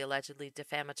explanation of the allegedly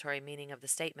defamatory meaning of the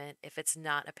statement if it's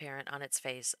not apparent on its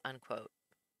face, unquote.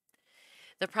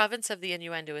 The province of the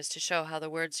innuendo is to show how the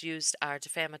words used are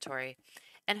defamatory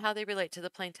and how they relate to the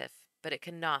plaintiff, but it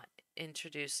cannot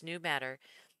introduce new matter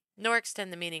nor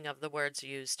extend the meaning of the words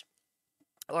used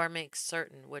or make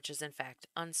certain which is in fact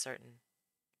uncertain.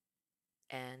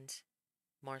 And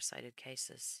more cited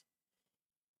cases.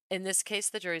 In this case,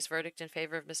 the jury's verdict in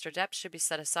favor of Mr. Depp should be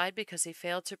set aside because he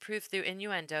failed to prove through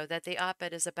innuendo that the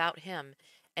op-ed is about him,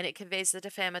 and it conveys the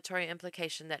defamatory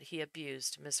implication that he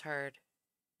abused Miss Heard.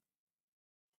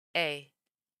 A.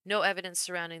 No evidence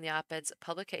surrounding the op-ed's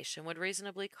publication would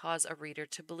reasonably cause a reader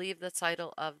to believe the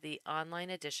title of the online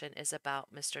edition is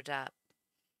about Mr. Depp.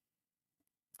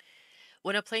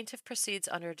 When a plaintiff proceeds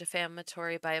under a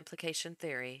defamation by implication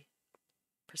theory,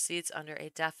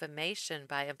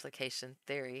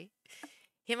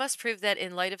 he must prove that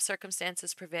in light of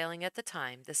circumstances prevailing at the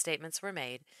time the statements were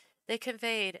made, they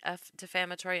conveyed a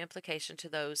defamatory implication to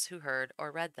those who heard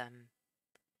or read them.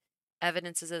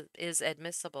 Evidence is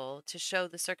admissible to show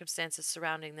the circumstances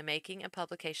surrounding the making and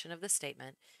publication of the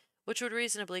statement, which would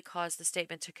reasonably cause the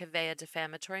statement to convey a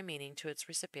defamatory meaning to its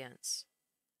recipients.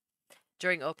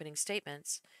 During opening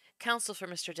statements, counsel for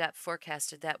Mr. Depp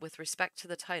forecasted that with respect to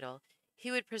the title,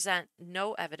 he would present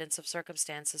no evidence of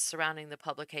circumstances surrounding the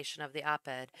publication of the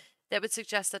op-ed that would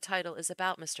suggest the title is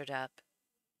about Mr. Depp.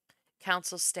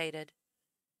 Counsel stated,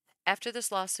 after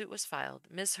this lawsuit was filed,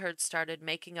 Ms. Heard started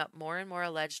making up more and more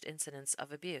alleged incidents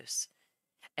of abuse.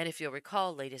 And if you'll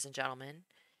recall, ladies and gentlemen,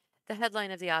 the headline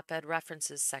of the op-ed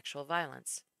references sexual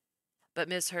violence. But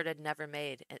Ms. Heard had never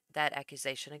made that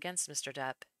accusation against Mr.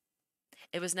 Depp.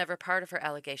 It was never part of her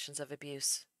allegations of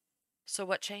abuse. So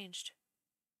what changed?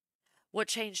 What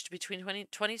changed between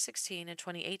 2016 and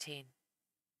 2018?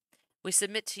 We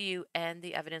submit to you, and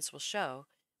the evidence will show,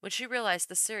 when she realized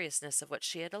the seriousness of what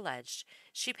she had alleged,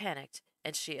 she panicked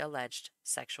and she alleged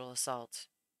sexual assault.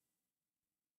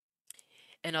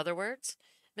 In other words,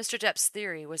 Mr. Depp's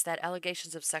theory was that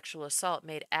allegations of sexual assault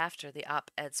made after the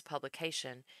op-ed's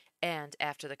publication and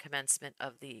after the commencement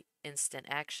of the instant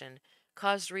action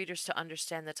caused readers to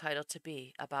understand the title to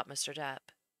be about Mr.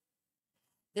 Depp.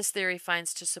 This theory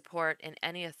finds to support in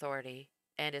any authority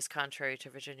and is contrary to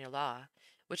Virginia law,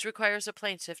 which requires a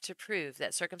plaintiff to prove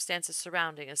that circumstances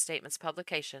surrounding a statement's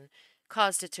publication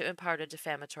caused it to impart a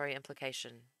defamatory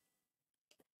implication.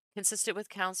 Consistent with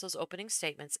counsel's opening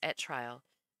statements at trial,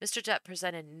 Mr. Depp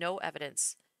presented no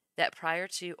evidence that prior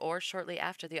to or shortly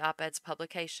after the op-ed's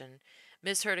publication,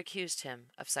 Ms. Heard accused him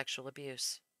of sexual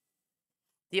abuse.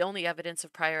 The only evidence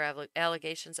of prior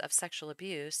allegations of sexual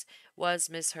abuse was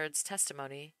Ms. Heard's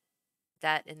testimony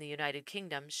that in the United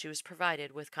Kingdom she was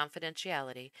provided with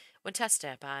confidentiality when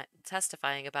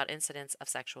testifying about incidents of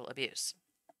sexual abuse.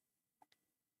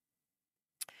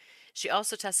 She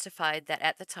also testified that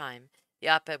at the time the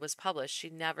op-ed was published,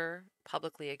 she never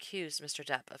publicly accused Mr.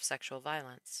 Depp of sexual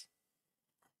violence.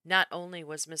 Not only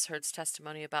was Ms. Heard's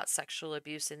testimony about sexual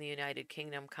abuse in the United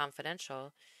Kingdom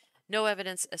confidential, no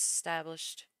evidence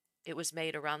established it was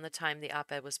made around the time the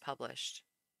op-ed was published.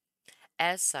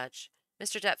 As such,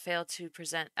 Mr. Depp failed to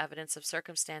present evidence of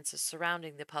circumstances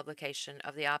surrounding the publication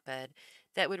of the op-ed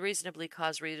that would reasonably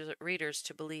cause readers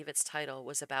to believe its title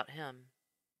was about him.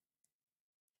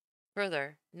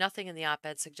 Further, nothing in the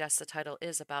op-ed suggests the title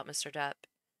is about Mr. Depp.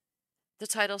 The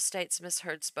title states Miss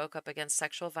Heard spoke up against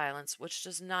sexual violence, which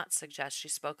does not suggest she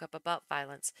spoke up about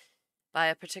violence by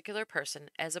a particular person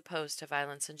as opposed to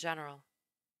violence in general.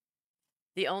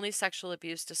 The only sexual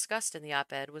abuse discussed in the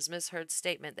op-ed was Miss Heard's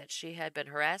statement that she had been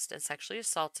harassed and sexually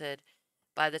assaulted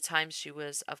by the time she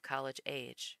was of college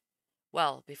age,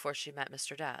 well before she met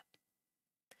Mr. Depp.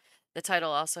 The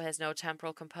title also has no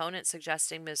temporal component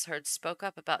suggesting Ms. Heard spoke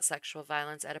up about sexual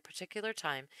violence at a particular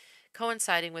time,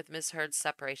 coinciding with Ms. Heard's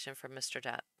separation from Mr.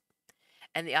 Depp.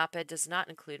 And the op-ed does not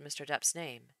include Mr. Depp's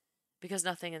name, because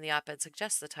nothing in the op-ed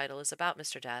suggests the title is about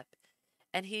Mr. Depp,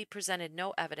 and he presented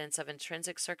no evidence of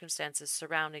intrinsic circumstances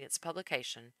surrounding its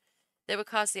publication that would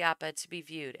cause the op-ed to be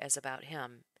viewed as about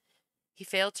him. He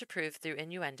failed to prove through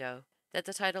innuendo that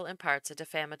the title imparts a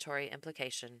defamatory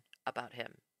implication about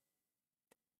him.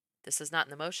 This is not in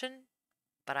the motion,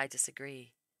 but I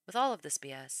disagree with all of this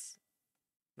BS.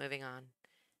 Moving on.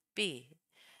 B.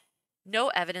 No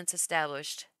evidence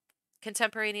established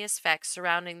contemporaneous facts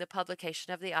surrounding the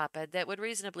publication of the op-ed that would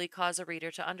reasonably cause a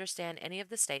reader to understand any of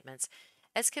the statements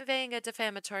as conveying a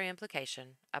defamatory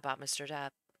implication about Mr.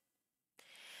 Depp.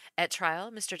 At trial,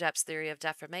 Mr. Depp's theory of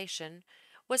defamation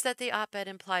was that the op-ed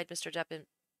implied Mr. Depp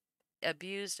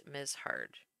abused Ms.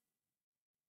 Heard.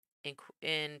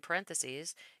 In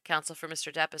parentheses, counsel for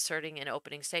Mr. Depp asserting in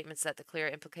opening statements that the clear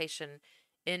implication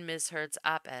in Ms. Heard's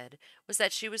op-ed was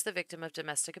that she was the victim of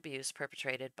domestic abuse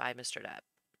perpetrated by Mr. Depp.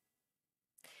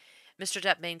 Mr.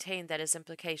 Depp maintained that his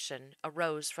implication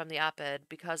arose from the op-ed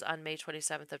because on May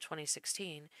 27th of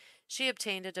 2016, she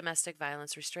obtained a domestic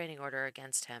violence restraining order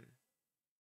against him.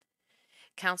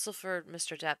 Counsel for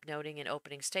Mr. Depp noting in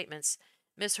opening statements,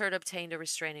 Ms. Heard obtained a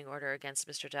restraining order against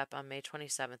Mr. Depp on May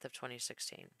 27th of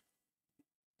 2016.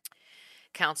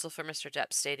 Counsel for Mr.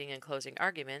 Depp stating in closing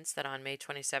arguments that on May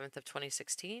 27th of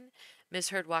 2016, Ms.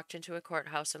 Heard walked into a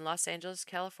courthouse in Los Angeles,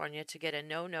 California to get a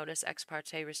no-notice ex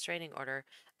parte restraining order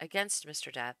against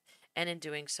Mr. Depp, and in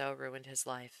doing so ruined his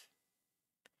life.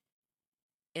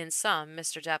 In sum,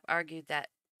 Mr. Depp argued that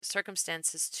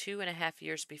circumstances 2.5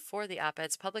 years before the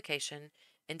op-ed's publication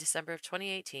in December of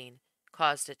 2018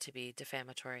 caused it to be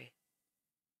defamatory.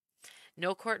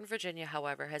 No court in Virginia,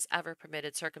 however, has ever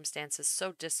permitted circumstances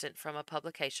so distant from a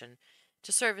publication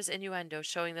to serve as innuendo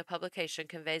showing the publication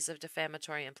conveys a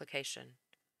defamatory implication.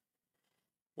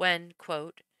 When,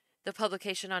 quote, the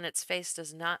publication on its face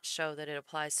does not show that it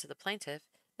applies to the plaintiff,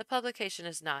 the publication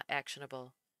is not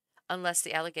actionable, unless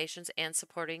the allegations and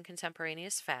supporting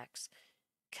contemporaneous facts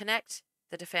connect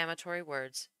the defamatory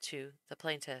words to the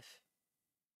plaintiff.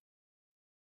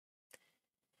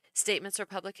 Statements or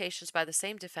publications by the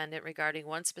same defendant regarding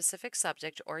one specific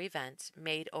subject or event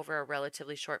made over a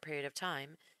relatively short period of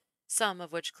time, some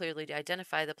of which clearly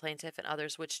identify the plaintiff and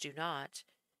others which do not,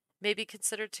 may be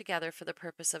considered together for the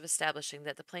purpose of establishing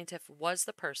that the plaintiff was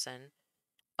the person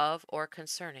of or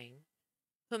concerning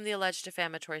whom the alleged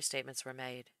defamatory statements were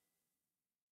made.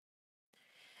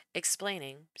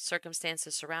 Explaining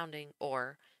circumstances surrounding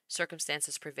or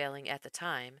circumstances prevailing at the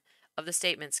time of the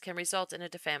statements can result in a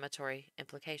defamatory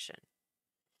implication.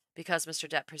 Because Mr.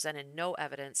 Depp presented no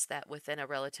evidence that within a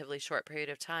relatively short period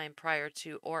of time prior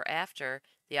to or after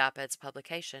the op-ed's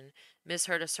publication, Ms.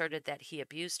 Heard asserted that he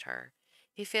abused her,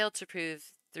 he failed to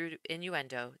prove through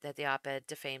innuendo that the op-ed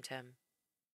defamed him.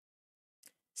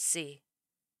 C.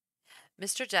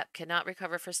 Mr. Depp cannot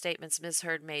recover for statements Ms.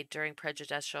 Heard made during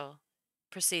prejudicial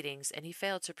proceedings, and he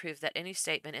failed to prove that any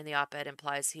statement in the op-ed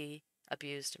implies he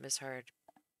abused Ms. Heard.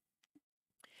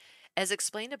 As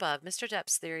explained above, Mr.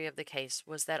 Depp's theory of the case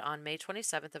was that on May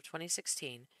 27th of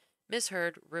 2016, Ms.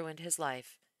 Heard ruined his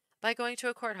life by going to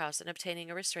a courthouse and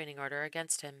obtaining a restraining order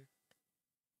against him.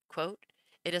 Quote,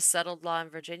 it is settled law in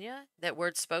Virginia that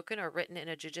words spoken or written in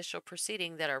a judicial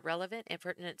proceeding that are relevant and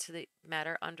pertinent to the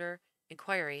matter under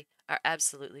inquiry are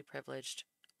absolutely privileged.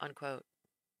 Unquote.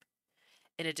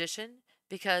 In addition,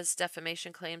 because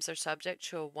defamation claims are subject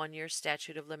to a 1-year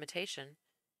statute of limitation,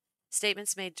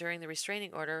 statements made during the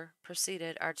restraining order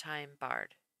proceeded are time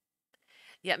barred.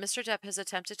 Yet Mr. Depp has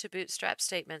attempted to bootstrap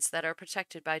statements that are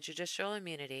protected by judicial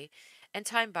immunity and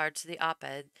time barred to the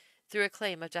op-ed through a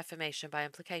claim of defamation by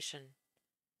implication.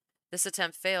 This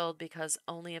attempt failed because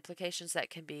only implications that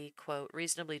can be, quote,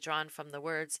 reasonably drawn from the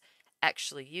words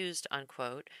actually used,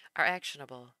 unquote, are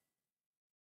actionable.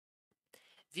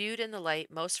 Viewed in the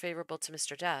light most favorable to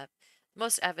Mr. Depp,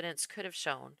 most evidence could have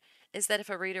shown is that if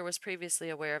a reader was previously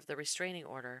aware of the restraining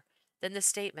order, then the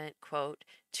statement, quote,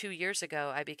 2 years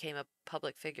ago I became a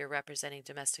public figure representing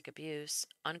domestic abuse,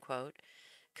 unquote,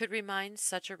 could remind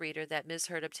such a reader that Ms.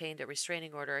 Heard obtained a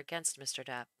restraining order against Mr.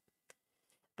 Depp.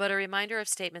 but a reminder of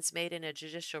statements made in a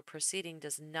judicial proceeding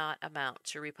does not amount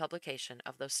to republication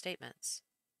of those statements.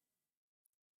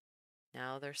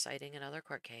 Now they're citing another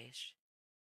court case.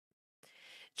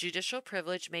 Judicial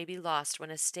privilege may be lost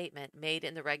when a statement made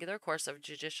in the regular course of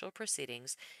judicial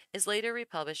proceedings is later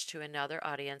republished to another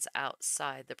audience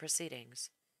outside the proceedings.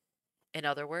 In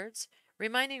other words,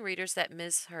 reminding readers that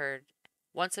Ms. Heard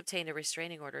once obtained a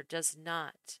restraining order does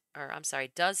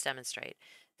demonstrate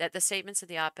that the statements in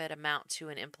the op-ed amount to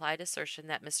an implied assertion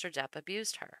that Mr. Depp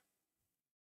abused her.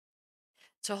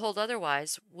 To hold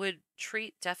otherwise would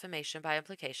treat defamation by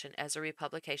implication as a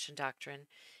republication doctrine,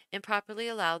 improperly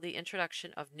allow the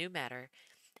introduction of new matter,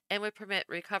 and would permit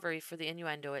recovery for the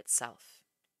innuendo itself.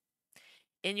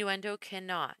 Innuendo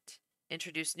cannot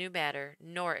introduce new matter,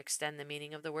 nor extend the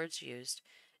meaning of the words used,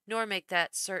 nor make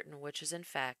that certain which is in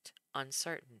fact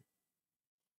uncertain.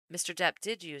 Mr. Depp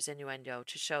did use innuendo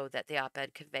to show that the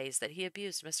op-ed conveys that he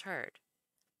abused Miss Heard.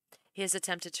 He has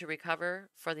attempted to recover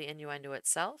for the innuendo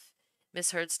itself,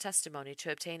 Miss Heard's testimony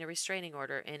to obtain a restraining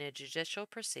order in a judicial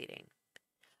proceeding.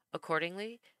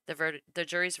 Accordingly, the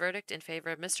jury's verdict in favor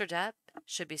of Mr. Depp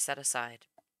should be set aside.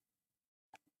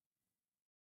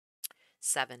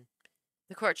 7.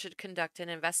 The court should conduct an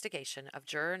investigation of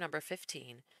juror number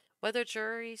 15, whether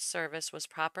jury service was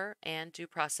proper and due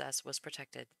process was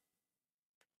protected.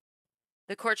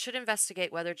 The court should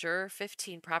investigate whether juror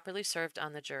 15 properly served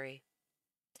on the jury.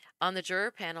 On the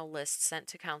juror panel list sent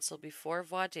to counsel before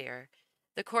voir dire,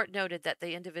 the court noted that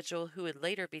the individual who would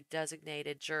later be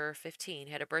designated juror 15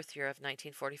 had a birth year of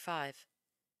 1945.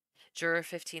 Juror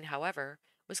 15, however,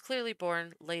 was clearly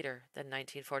born later than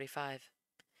 1945.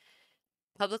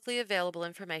 Publicly available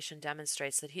information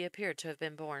demonstrates that he appeared to have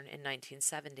been born in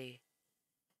 1970.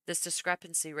 This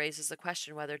discrepancy raises the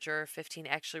question whether juror 15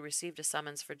 actually received a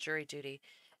summons for jury duty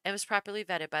and was properly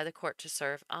vetted by the court to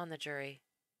serve on the jury.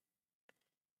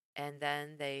 And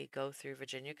then they go through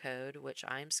Virginia Code, which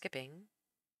I'm skipping.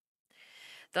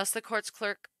 Thus, the court's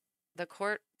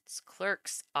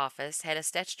clerk's office had a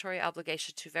statutory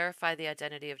obligation to verify the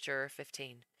identity of juror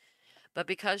 15. But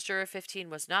because juror 15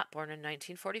 was not born in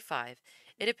 1945,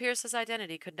 it appears his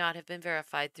identity could not have been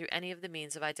verified through any of the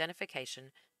means of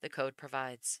identification the code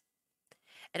provides.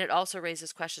 And it also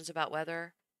raises questions about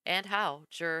whether and how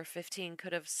juror 15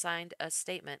 could have signed a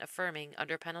statement affirming,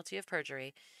 under penalty of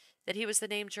perjury, that he was the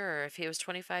named juror if he was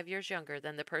 25 years younger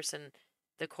than the person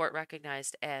the court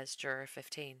recognized as juror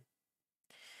 15.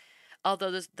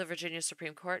 Although the Virginia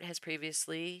Supreme Court has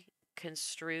previously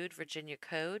construed Virginia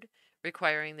Code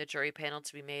requiring the jury panel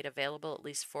to be made available at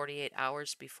least 48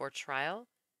 hours before trial,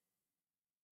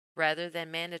 rather than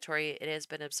mandatory, it has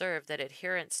been observed that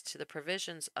adherence to the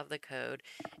provisions of the code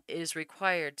is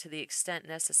required to the extent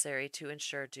necessary to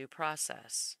ensure due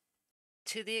process.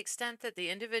 To the extent that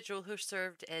the individual who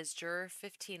served as juror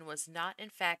 15 was not in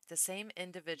fact the same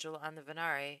individual on the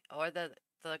venare, or the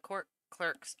court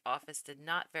clerk's office did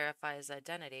not verify his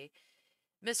identity,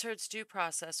 Miss Heard's due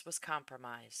process was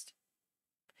compromised.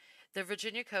 The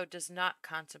Virginia Code does not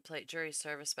contemplate jury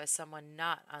service by someone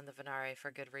not on the venare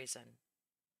for good reason.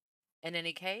 In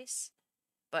any case,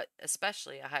 but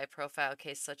especially a high-profile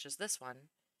case such as this one,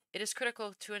 it is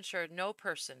critical to ensure no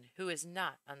person who is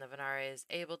not on the venare is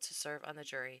able to serve on the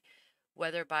jury,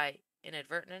 whether by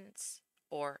inadvertence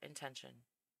or intention.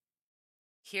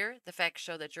 Here, the facts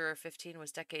show that juror 15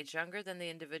 was decades younger than the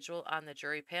individual on the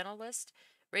jury panel list,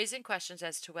 raising questions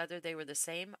as to whether they were the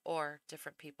same or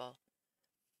different people.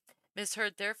 Ms.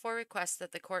 Heard therefore requests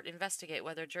that the court investigate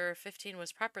whether juror 15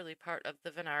 was properly part of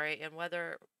the venare and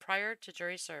whether, prior to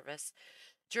jury service,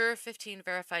 juror 15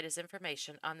 verified his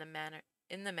information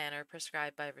in the manner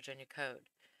prescribed by Virginia Code.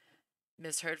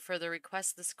 Ms. Heard further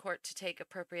requests this court to take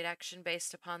appropriate action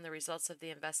based upon the results of the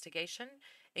investigation,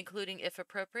 including, if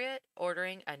appropriate,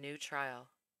 ordering a new trial.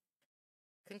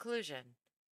 Conclusion.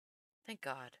 Thank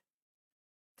God.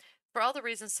 For all the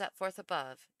reasons set forth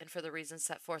above, and for the reasons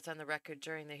set forth on the record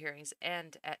during the hearings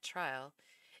and at trial,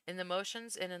 in the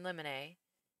motions in limine,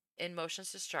 in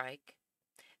motions to strike,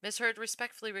 Ms. Heard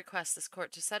respectfully requests this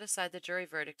court to set aside the jury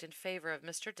verdict in favor of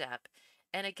Mr. Depp,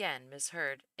 and again, Ms.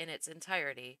 Heard, in its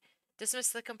entirety, dismiss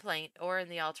the complaint, or in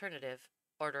the alternative,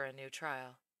 order a new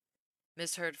trial.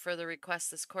 Ms. Heard further requests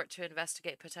this court to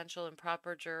investigate potential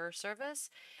improper juror service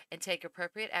and take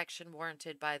appropriate action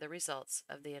warranted by the results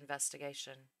of the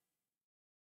investigation.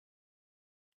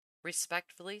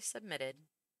 Respectfully submitted,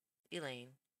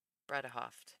 Elaine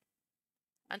Bredehoft.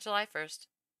 On July 1st,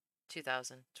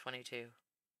 2022.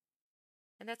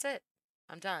 And that's it.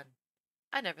 I'm done.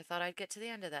 I never thought I'd get to the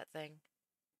end of that thing.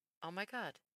 Oh my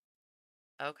God.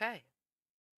 Okay.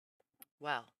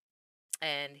 Well,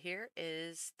 and here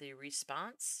is the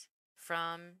response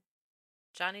from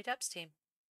Johnny Depp's team.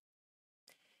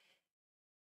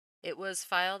 It was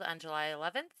filed on July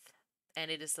 11th, and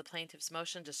it is the plaintiff's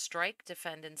motion to strike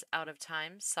defendant's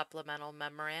out-of-time supplemental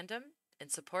memorandum in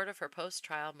support of her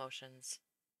post-trial motions.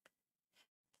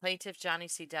 Plaintiff Johnny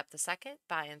C. Depp II,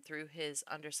 by and through his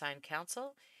undersigned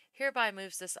counsel, hereby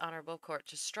moves this honorable court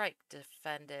to strike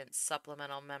defendant's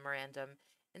supplemental memorandum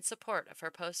in support of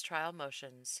her post-trial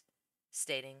motions,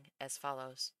 stating as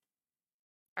follows.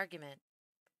 Argument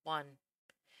 1.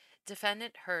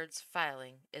 Defendant Heard's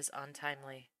filing is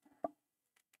untimely.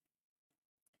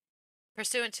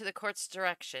 Pursuant to the court's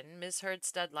direction, Ms.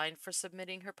 Heard's deadline for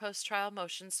submitting her post-trial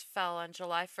motions fell on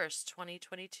July 1st,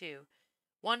 2022,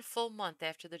 1 full month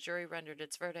after the jury rendered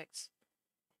its verdicts.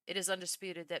 It is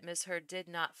undisputed that Ms. Heard did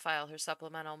not file her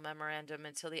supplemental memorandum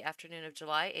until the afternoon of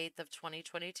July 8th of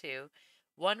 2022,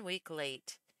 1 week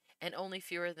late, and only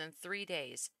fewer than 3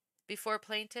 days before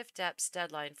Plaintiff Depp's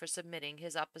deadline for submitting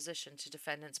his opposition to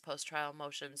defendant's post-trial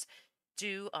motions,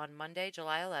 due on Monday,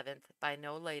 July 11th, by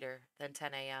no later than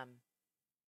 10 a.m.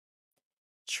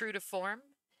 True to form,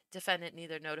 defendant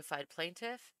neither notified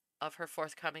plaintiff of her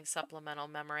forthcoming supplemental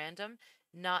memorandum,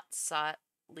 not sought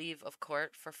leave of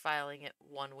court for filing it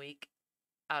 1 week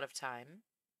out of time.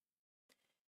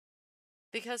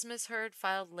 Because Ms. Heard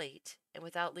filed late and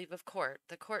without leave of court,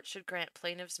 the court should grant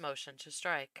plaintiff's motion to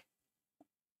strike.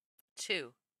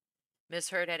 2. Ms.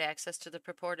 Heard had access to the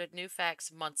purported new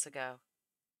facts months ago.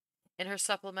 In her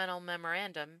supplemental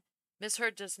memorandum, Ms.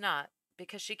 Heard does not,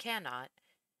 because she cannot,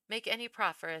 make any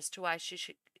proffer as to why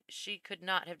she could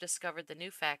not have discovered the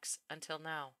new facts until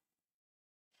now.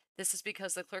 This is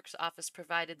because the clerk's office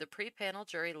provided the pre-panel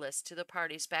jury list to the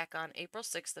parties back on April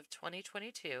 6th of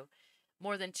 2022,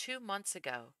 more than 2 months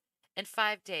ago, and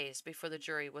 5 days before the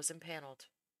jury was impaneled.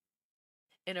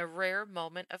 In a rare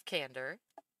moment of candor,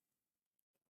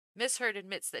 Ms. Heard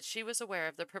admits that she was aware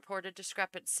of the purported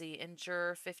discrepancy in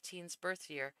Juror 15's birth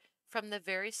year from the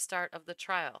very start of the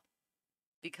trial,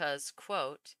 because,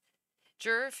 quote,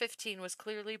 Juror 15 was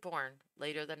clearly born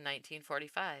later than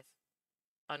 1945,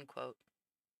 unquote.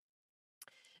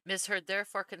 Ms. Heard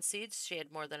therefore concedes she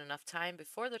had more than enough time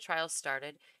before the trial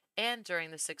started and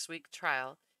during the 6-week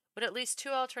trial, when at least 2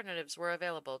 alternatives were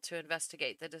available to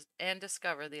investigate and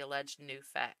discover the alleged new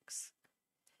facts.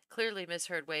 Clearly, Ms.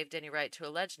 Heard waived any right to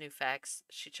allege new facts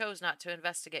she chose not to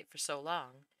investigate for so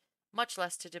long, much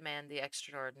less to demand the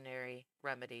extraordinary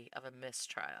remedy of a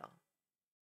mistrial.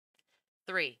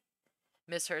 3.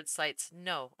 Ms. Heard cites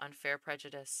no unfair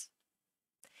prejudice.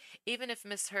 Even if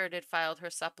Ms. Heard had filed her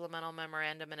supplemental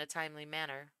memorandum in a timely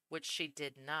manner, which she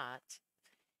did not,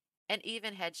 and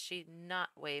even had she not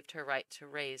waived her right to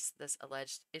raise this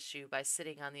alleged issue by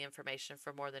sitting on the information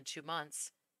for more than 2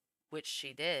 months, which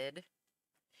she did,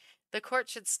 the court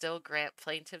should still grant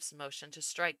plaintiff's motion to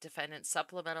strike defendant's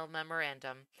supplemental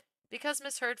memorandum because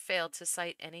Ms. Heard failed to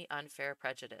cite any unfair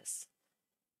prejudice.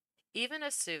 Even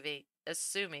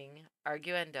assuming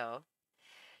arguendo,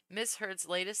 Ms. Heard's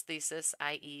latest thesis,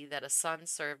 i.e., that a son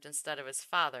served instead of his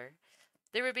father,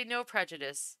 there would be no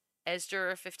prejudice, as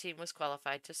Juror 15 was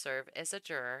qualified to serve as a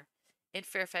juror in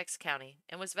Fairfax County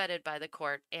and was vetted by the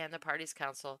court and the parties'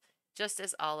 counsel, just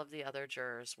as all of the other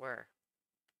jurors were.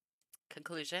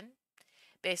 Conclusion: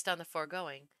 based on the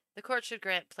foregoing, the court should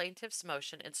grant plaintiff's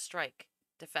motion and strike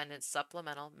defendant's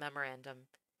supplemental memorandum,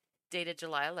 dated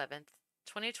July 11th,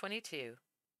 2022.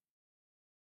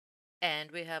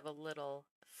 And we have a little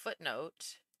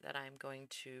footnote that I'm going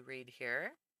to read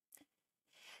here.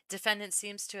 Defendant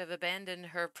seems to have abandoned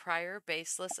her prior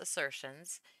baseless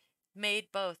assertions, made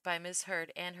both by Ms.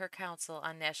 Heard and her counsel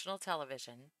on national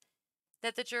television,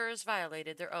 that the jurors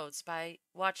violated their oaths by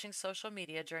watching social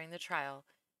media during the trial,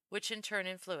 which in turn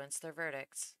influenced their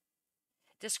verdicts.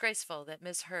 Disgraceful that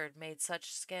Ms. Heard made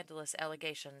such scandalous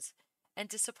allegations, and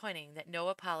disappointing that no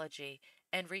apology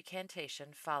and recantation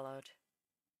followed.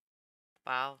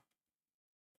 Wow.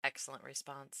 Excellent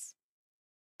response.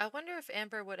 I wonder if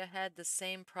Amber would have had the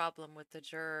same problem with the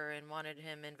juror and wanted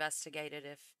him investigated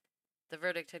if the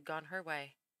verdict had gone her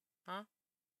way. Huh?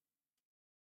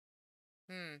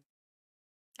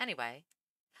 Anyway,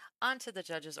 on to the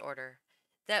judge's order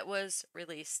that was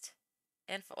released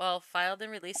and, filed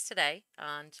and released today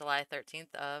on July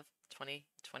 13th of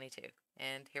 2022.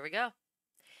 And here we go.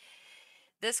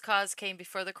 This cause came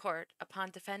before the court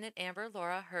upon defendant Amber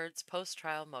Laura Heard's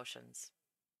post-trial motions.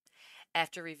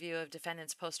 After review of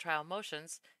defendant's post-trial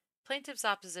motions, plaintiff's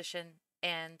opposition,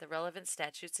 and the relevant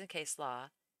statutes and case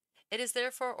law, it is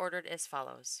therefore ordered as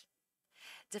follows.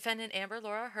 Defendant Amber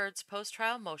Laura Heard's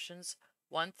post-trial motions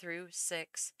 1 through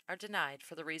 6 are denied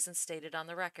for the reasons stated on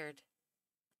the record.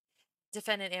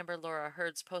 Defendant Amber Laura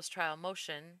Heard's post-trial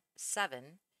motion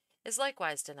 7 is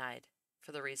likewise denied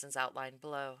for the reasons outlined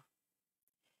below.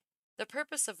 The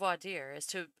purpose of voir dire is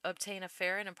to obtain a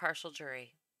fair and impartial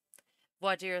jury.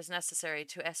 Voir dire is necessary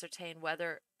to ascertain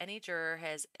whether any juror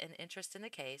has an interest in the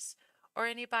case or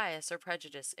any bias or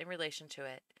prejudice in relation to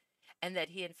it, and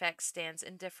that he in fact stands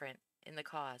indifferent in the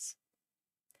cause.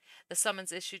 The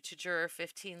summons issued to Juror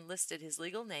 15 listed his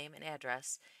legal name and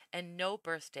address, and no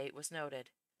birth date was noted.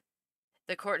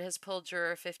 The court has pulled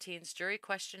Juror 15's jury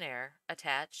questionnaire,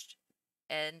 attached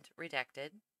and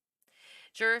redacted.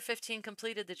 Juror 15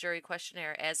 completed the jury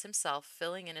questionnaire as himself,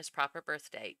 filling in his proper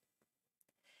birth date.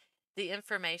 The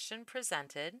information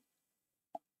presented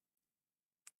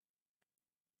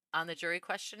on the jury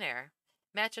questionnaire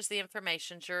matches the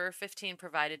information Juror 15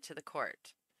 provided to the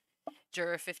court.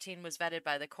 Juror 15 was vetted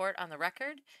by the court on the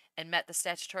record and met the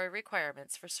statutory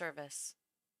requirements for service.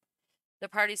 The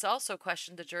parties also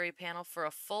questioned the jury panel for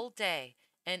a full day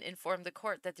and informed the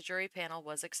court that the jury panel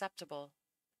was acceptable.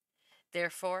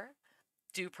 Therefore,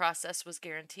 due process was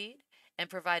guaranteed and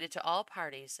provided to all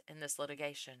parties in this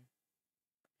litigation.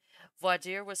 Voir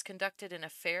dire was conducted in a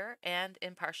fair and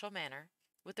impartial manner,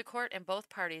 with the court and both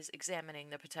parties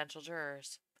examining the potential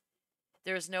jurors.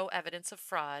 There is no evidence of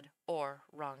fraud or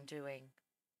wrongdoing.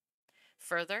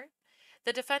 Further,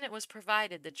 the defendant was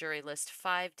provided the jury list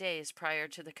 5 days prior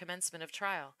to the commencement of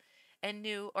trial and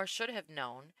knew or should have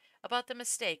known about the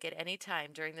mistake at any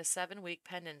time during the 7-week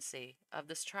pendency of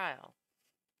this trial.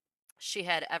 She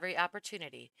had every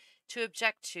opportunity to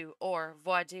object to or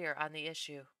voir dire on the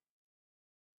issue.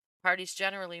 Parties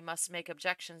generally must make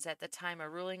objections at the time a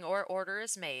ruling or order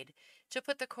is made to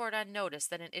put the court on notice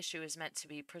that an issue is meant to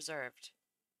be preserved.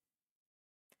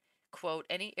 Quote,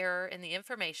 any error in the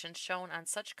information shown on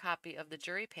such copy of the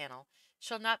jury panel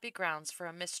shall not be grounds for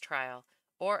a mistrial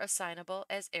or assignable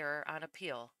as error on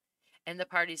appeal, and the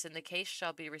parties in the case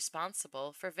shall be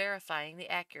responsible for verifying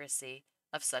the accuracy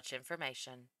of such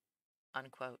information.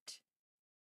 Unquote.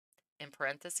 In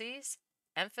parentheses,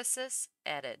 emphasis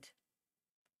added.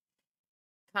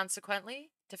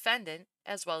 Consequently, defendant,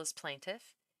 as well as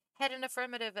plaintiff, had an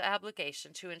affirmative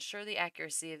obligation to ensure the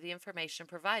accuracy of the information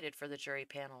provided for the jury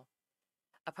panel.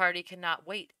 A party cannot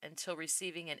wait until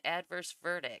receiving an adverse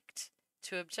verdict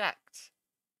to object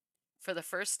for the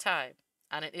first time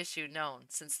on an issue known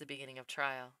since the beginning of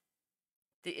trial.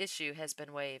 The issue has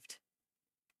been waived.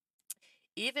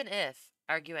 Even if,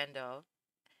 arguendo,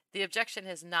 the objection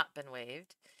has not been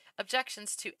waived,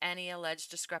 objections to any alleged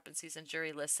discrepancies in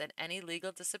jury lists and any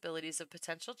legal disabilities of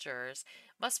potential jurors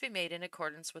must be made in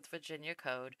accordance with Virginia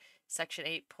Code, Section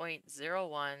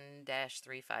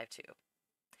 8.01-352.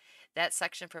 That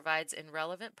section provides in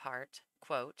relevant part,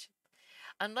 quote,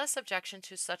 unless objection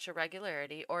to such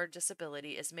irregularity or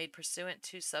disability is made pursuant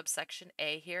to subsection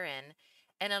A herein,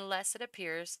 and unless it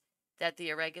appears that the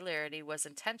irregularity was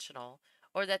intentional,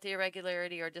 or that the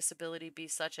irregularity or disability be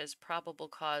such as probable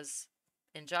cause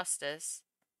injustice,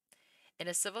 in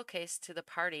a civil case to the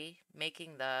party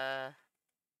making the...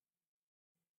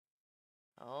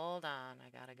 Hold on, I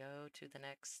gotta go to the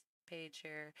next page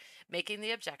here. Making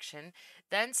the objection,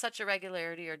 then such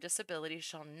irregularity or disability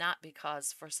shall not be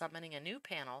cause for summoning a new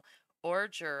panel or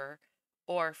juror,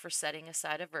 or for setting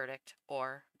aside a verdict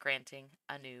or granting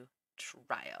a new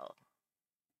trial.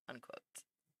 Unquote.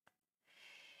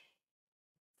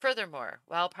 Furthermore,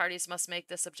 while parties must make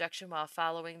this objection while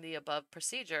following the above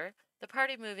procedure, the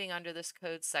party moving under this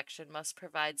code section must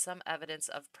provide some evidence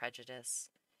of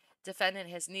prejudice. Defendant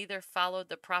has neither followed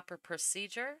the proper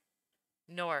procedure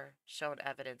nor shown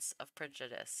evidence of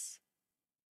prejudice.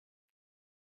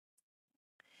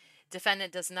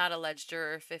 Defendant does not allege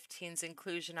Juror 15's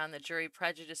inclusion on the jury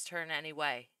prejudiced her in any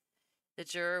way. The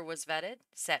juror was vetted,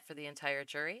 sat for the entire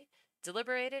jury,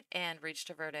 deliberated, and reached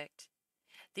a verdict.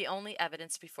 The only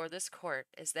evidence before this court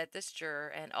is that this juror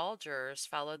and all jurors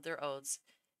followed their oaths,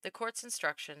 the court's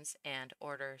instructions, and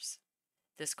orders.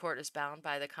 This court is bound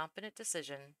by the competent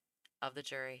decision of the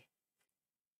jury.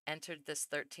 Entered this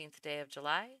 13th day of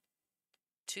July,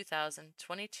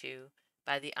 2022,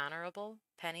 by the Honorable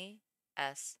Penny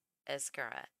S.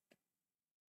 Escarat.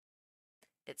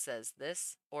 It says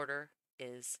this order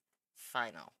is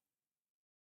final.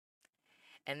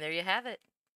 And there you have it.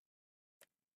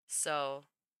 So,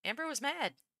 Amber was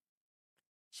mad.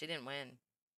 She didn't win.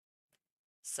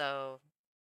 So,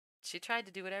 she tried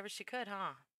to do whatever she could,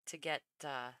 to get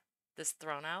this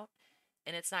thrown out.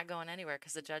 And it's not going anywhere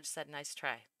because the judge said, nice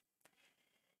try.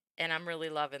 And I'm really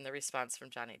loving the response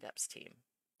from Johnny Depp's team.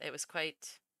 It was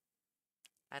quite,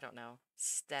 I don't know,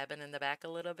 stabbing in the back a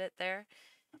little bit there.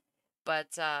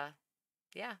 But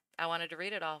Yeah, I wanted to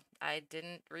read it all. I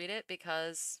didn't read it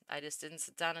because I just didn't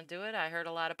sit down and do it. I heard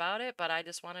a lot about it, but I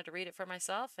just wanted to read it for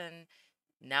myself, and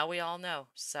now we all know.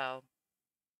 So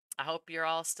I hope you're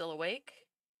all still awake,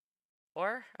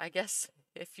 or I guess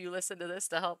if you listen to this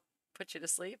to help put you to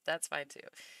sleep, that's fine too.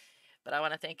 But I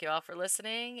want to thank you all for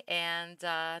listening, and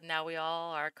now we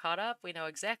all are caught up. We know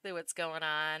exactly what's going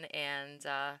on, and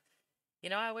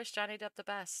I wish Johnny Depp the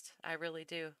best. I really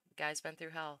do. The guy's been through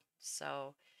hell,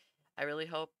 so I really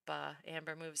hope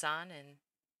Amber moves on and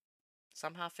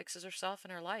somehow fixes herself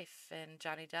in her life, and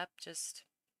Johnny Depp just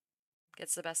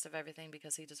gets the best of everything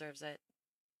because he deserves it.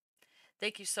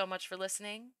 Thank you so much for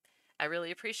listening. I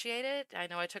really appreciate it. I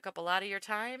know I took up a lot of your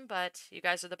time, but you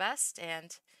guys are the best,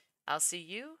 and I'll see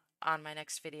you on my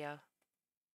next video.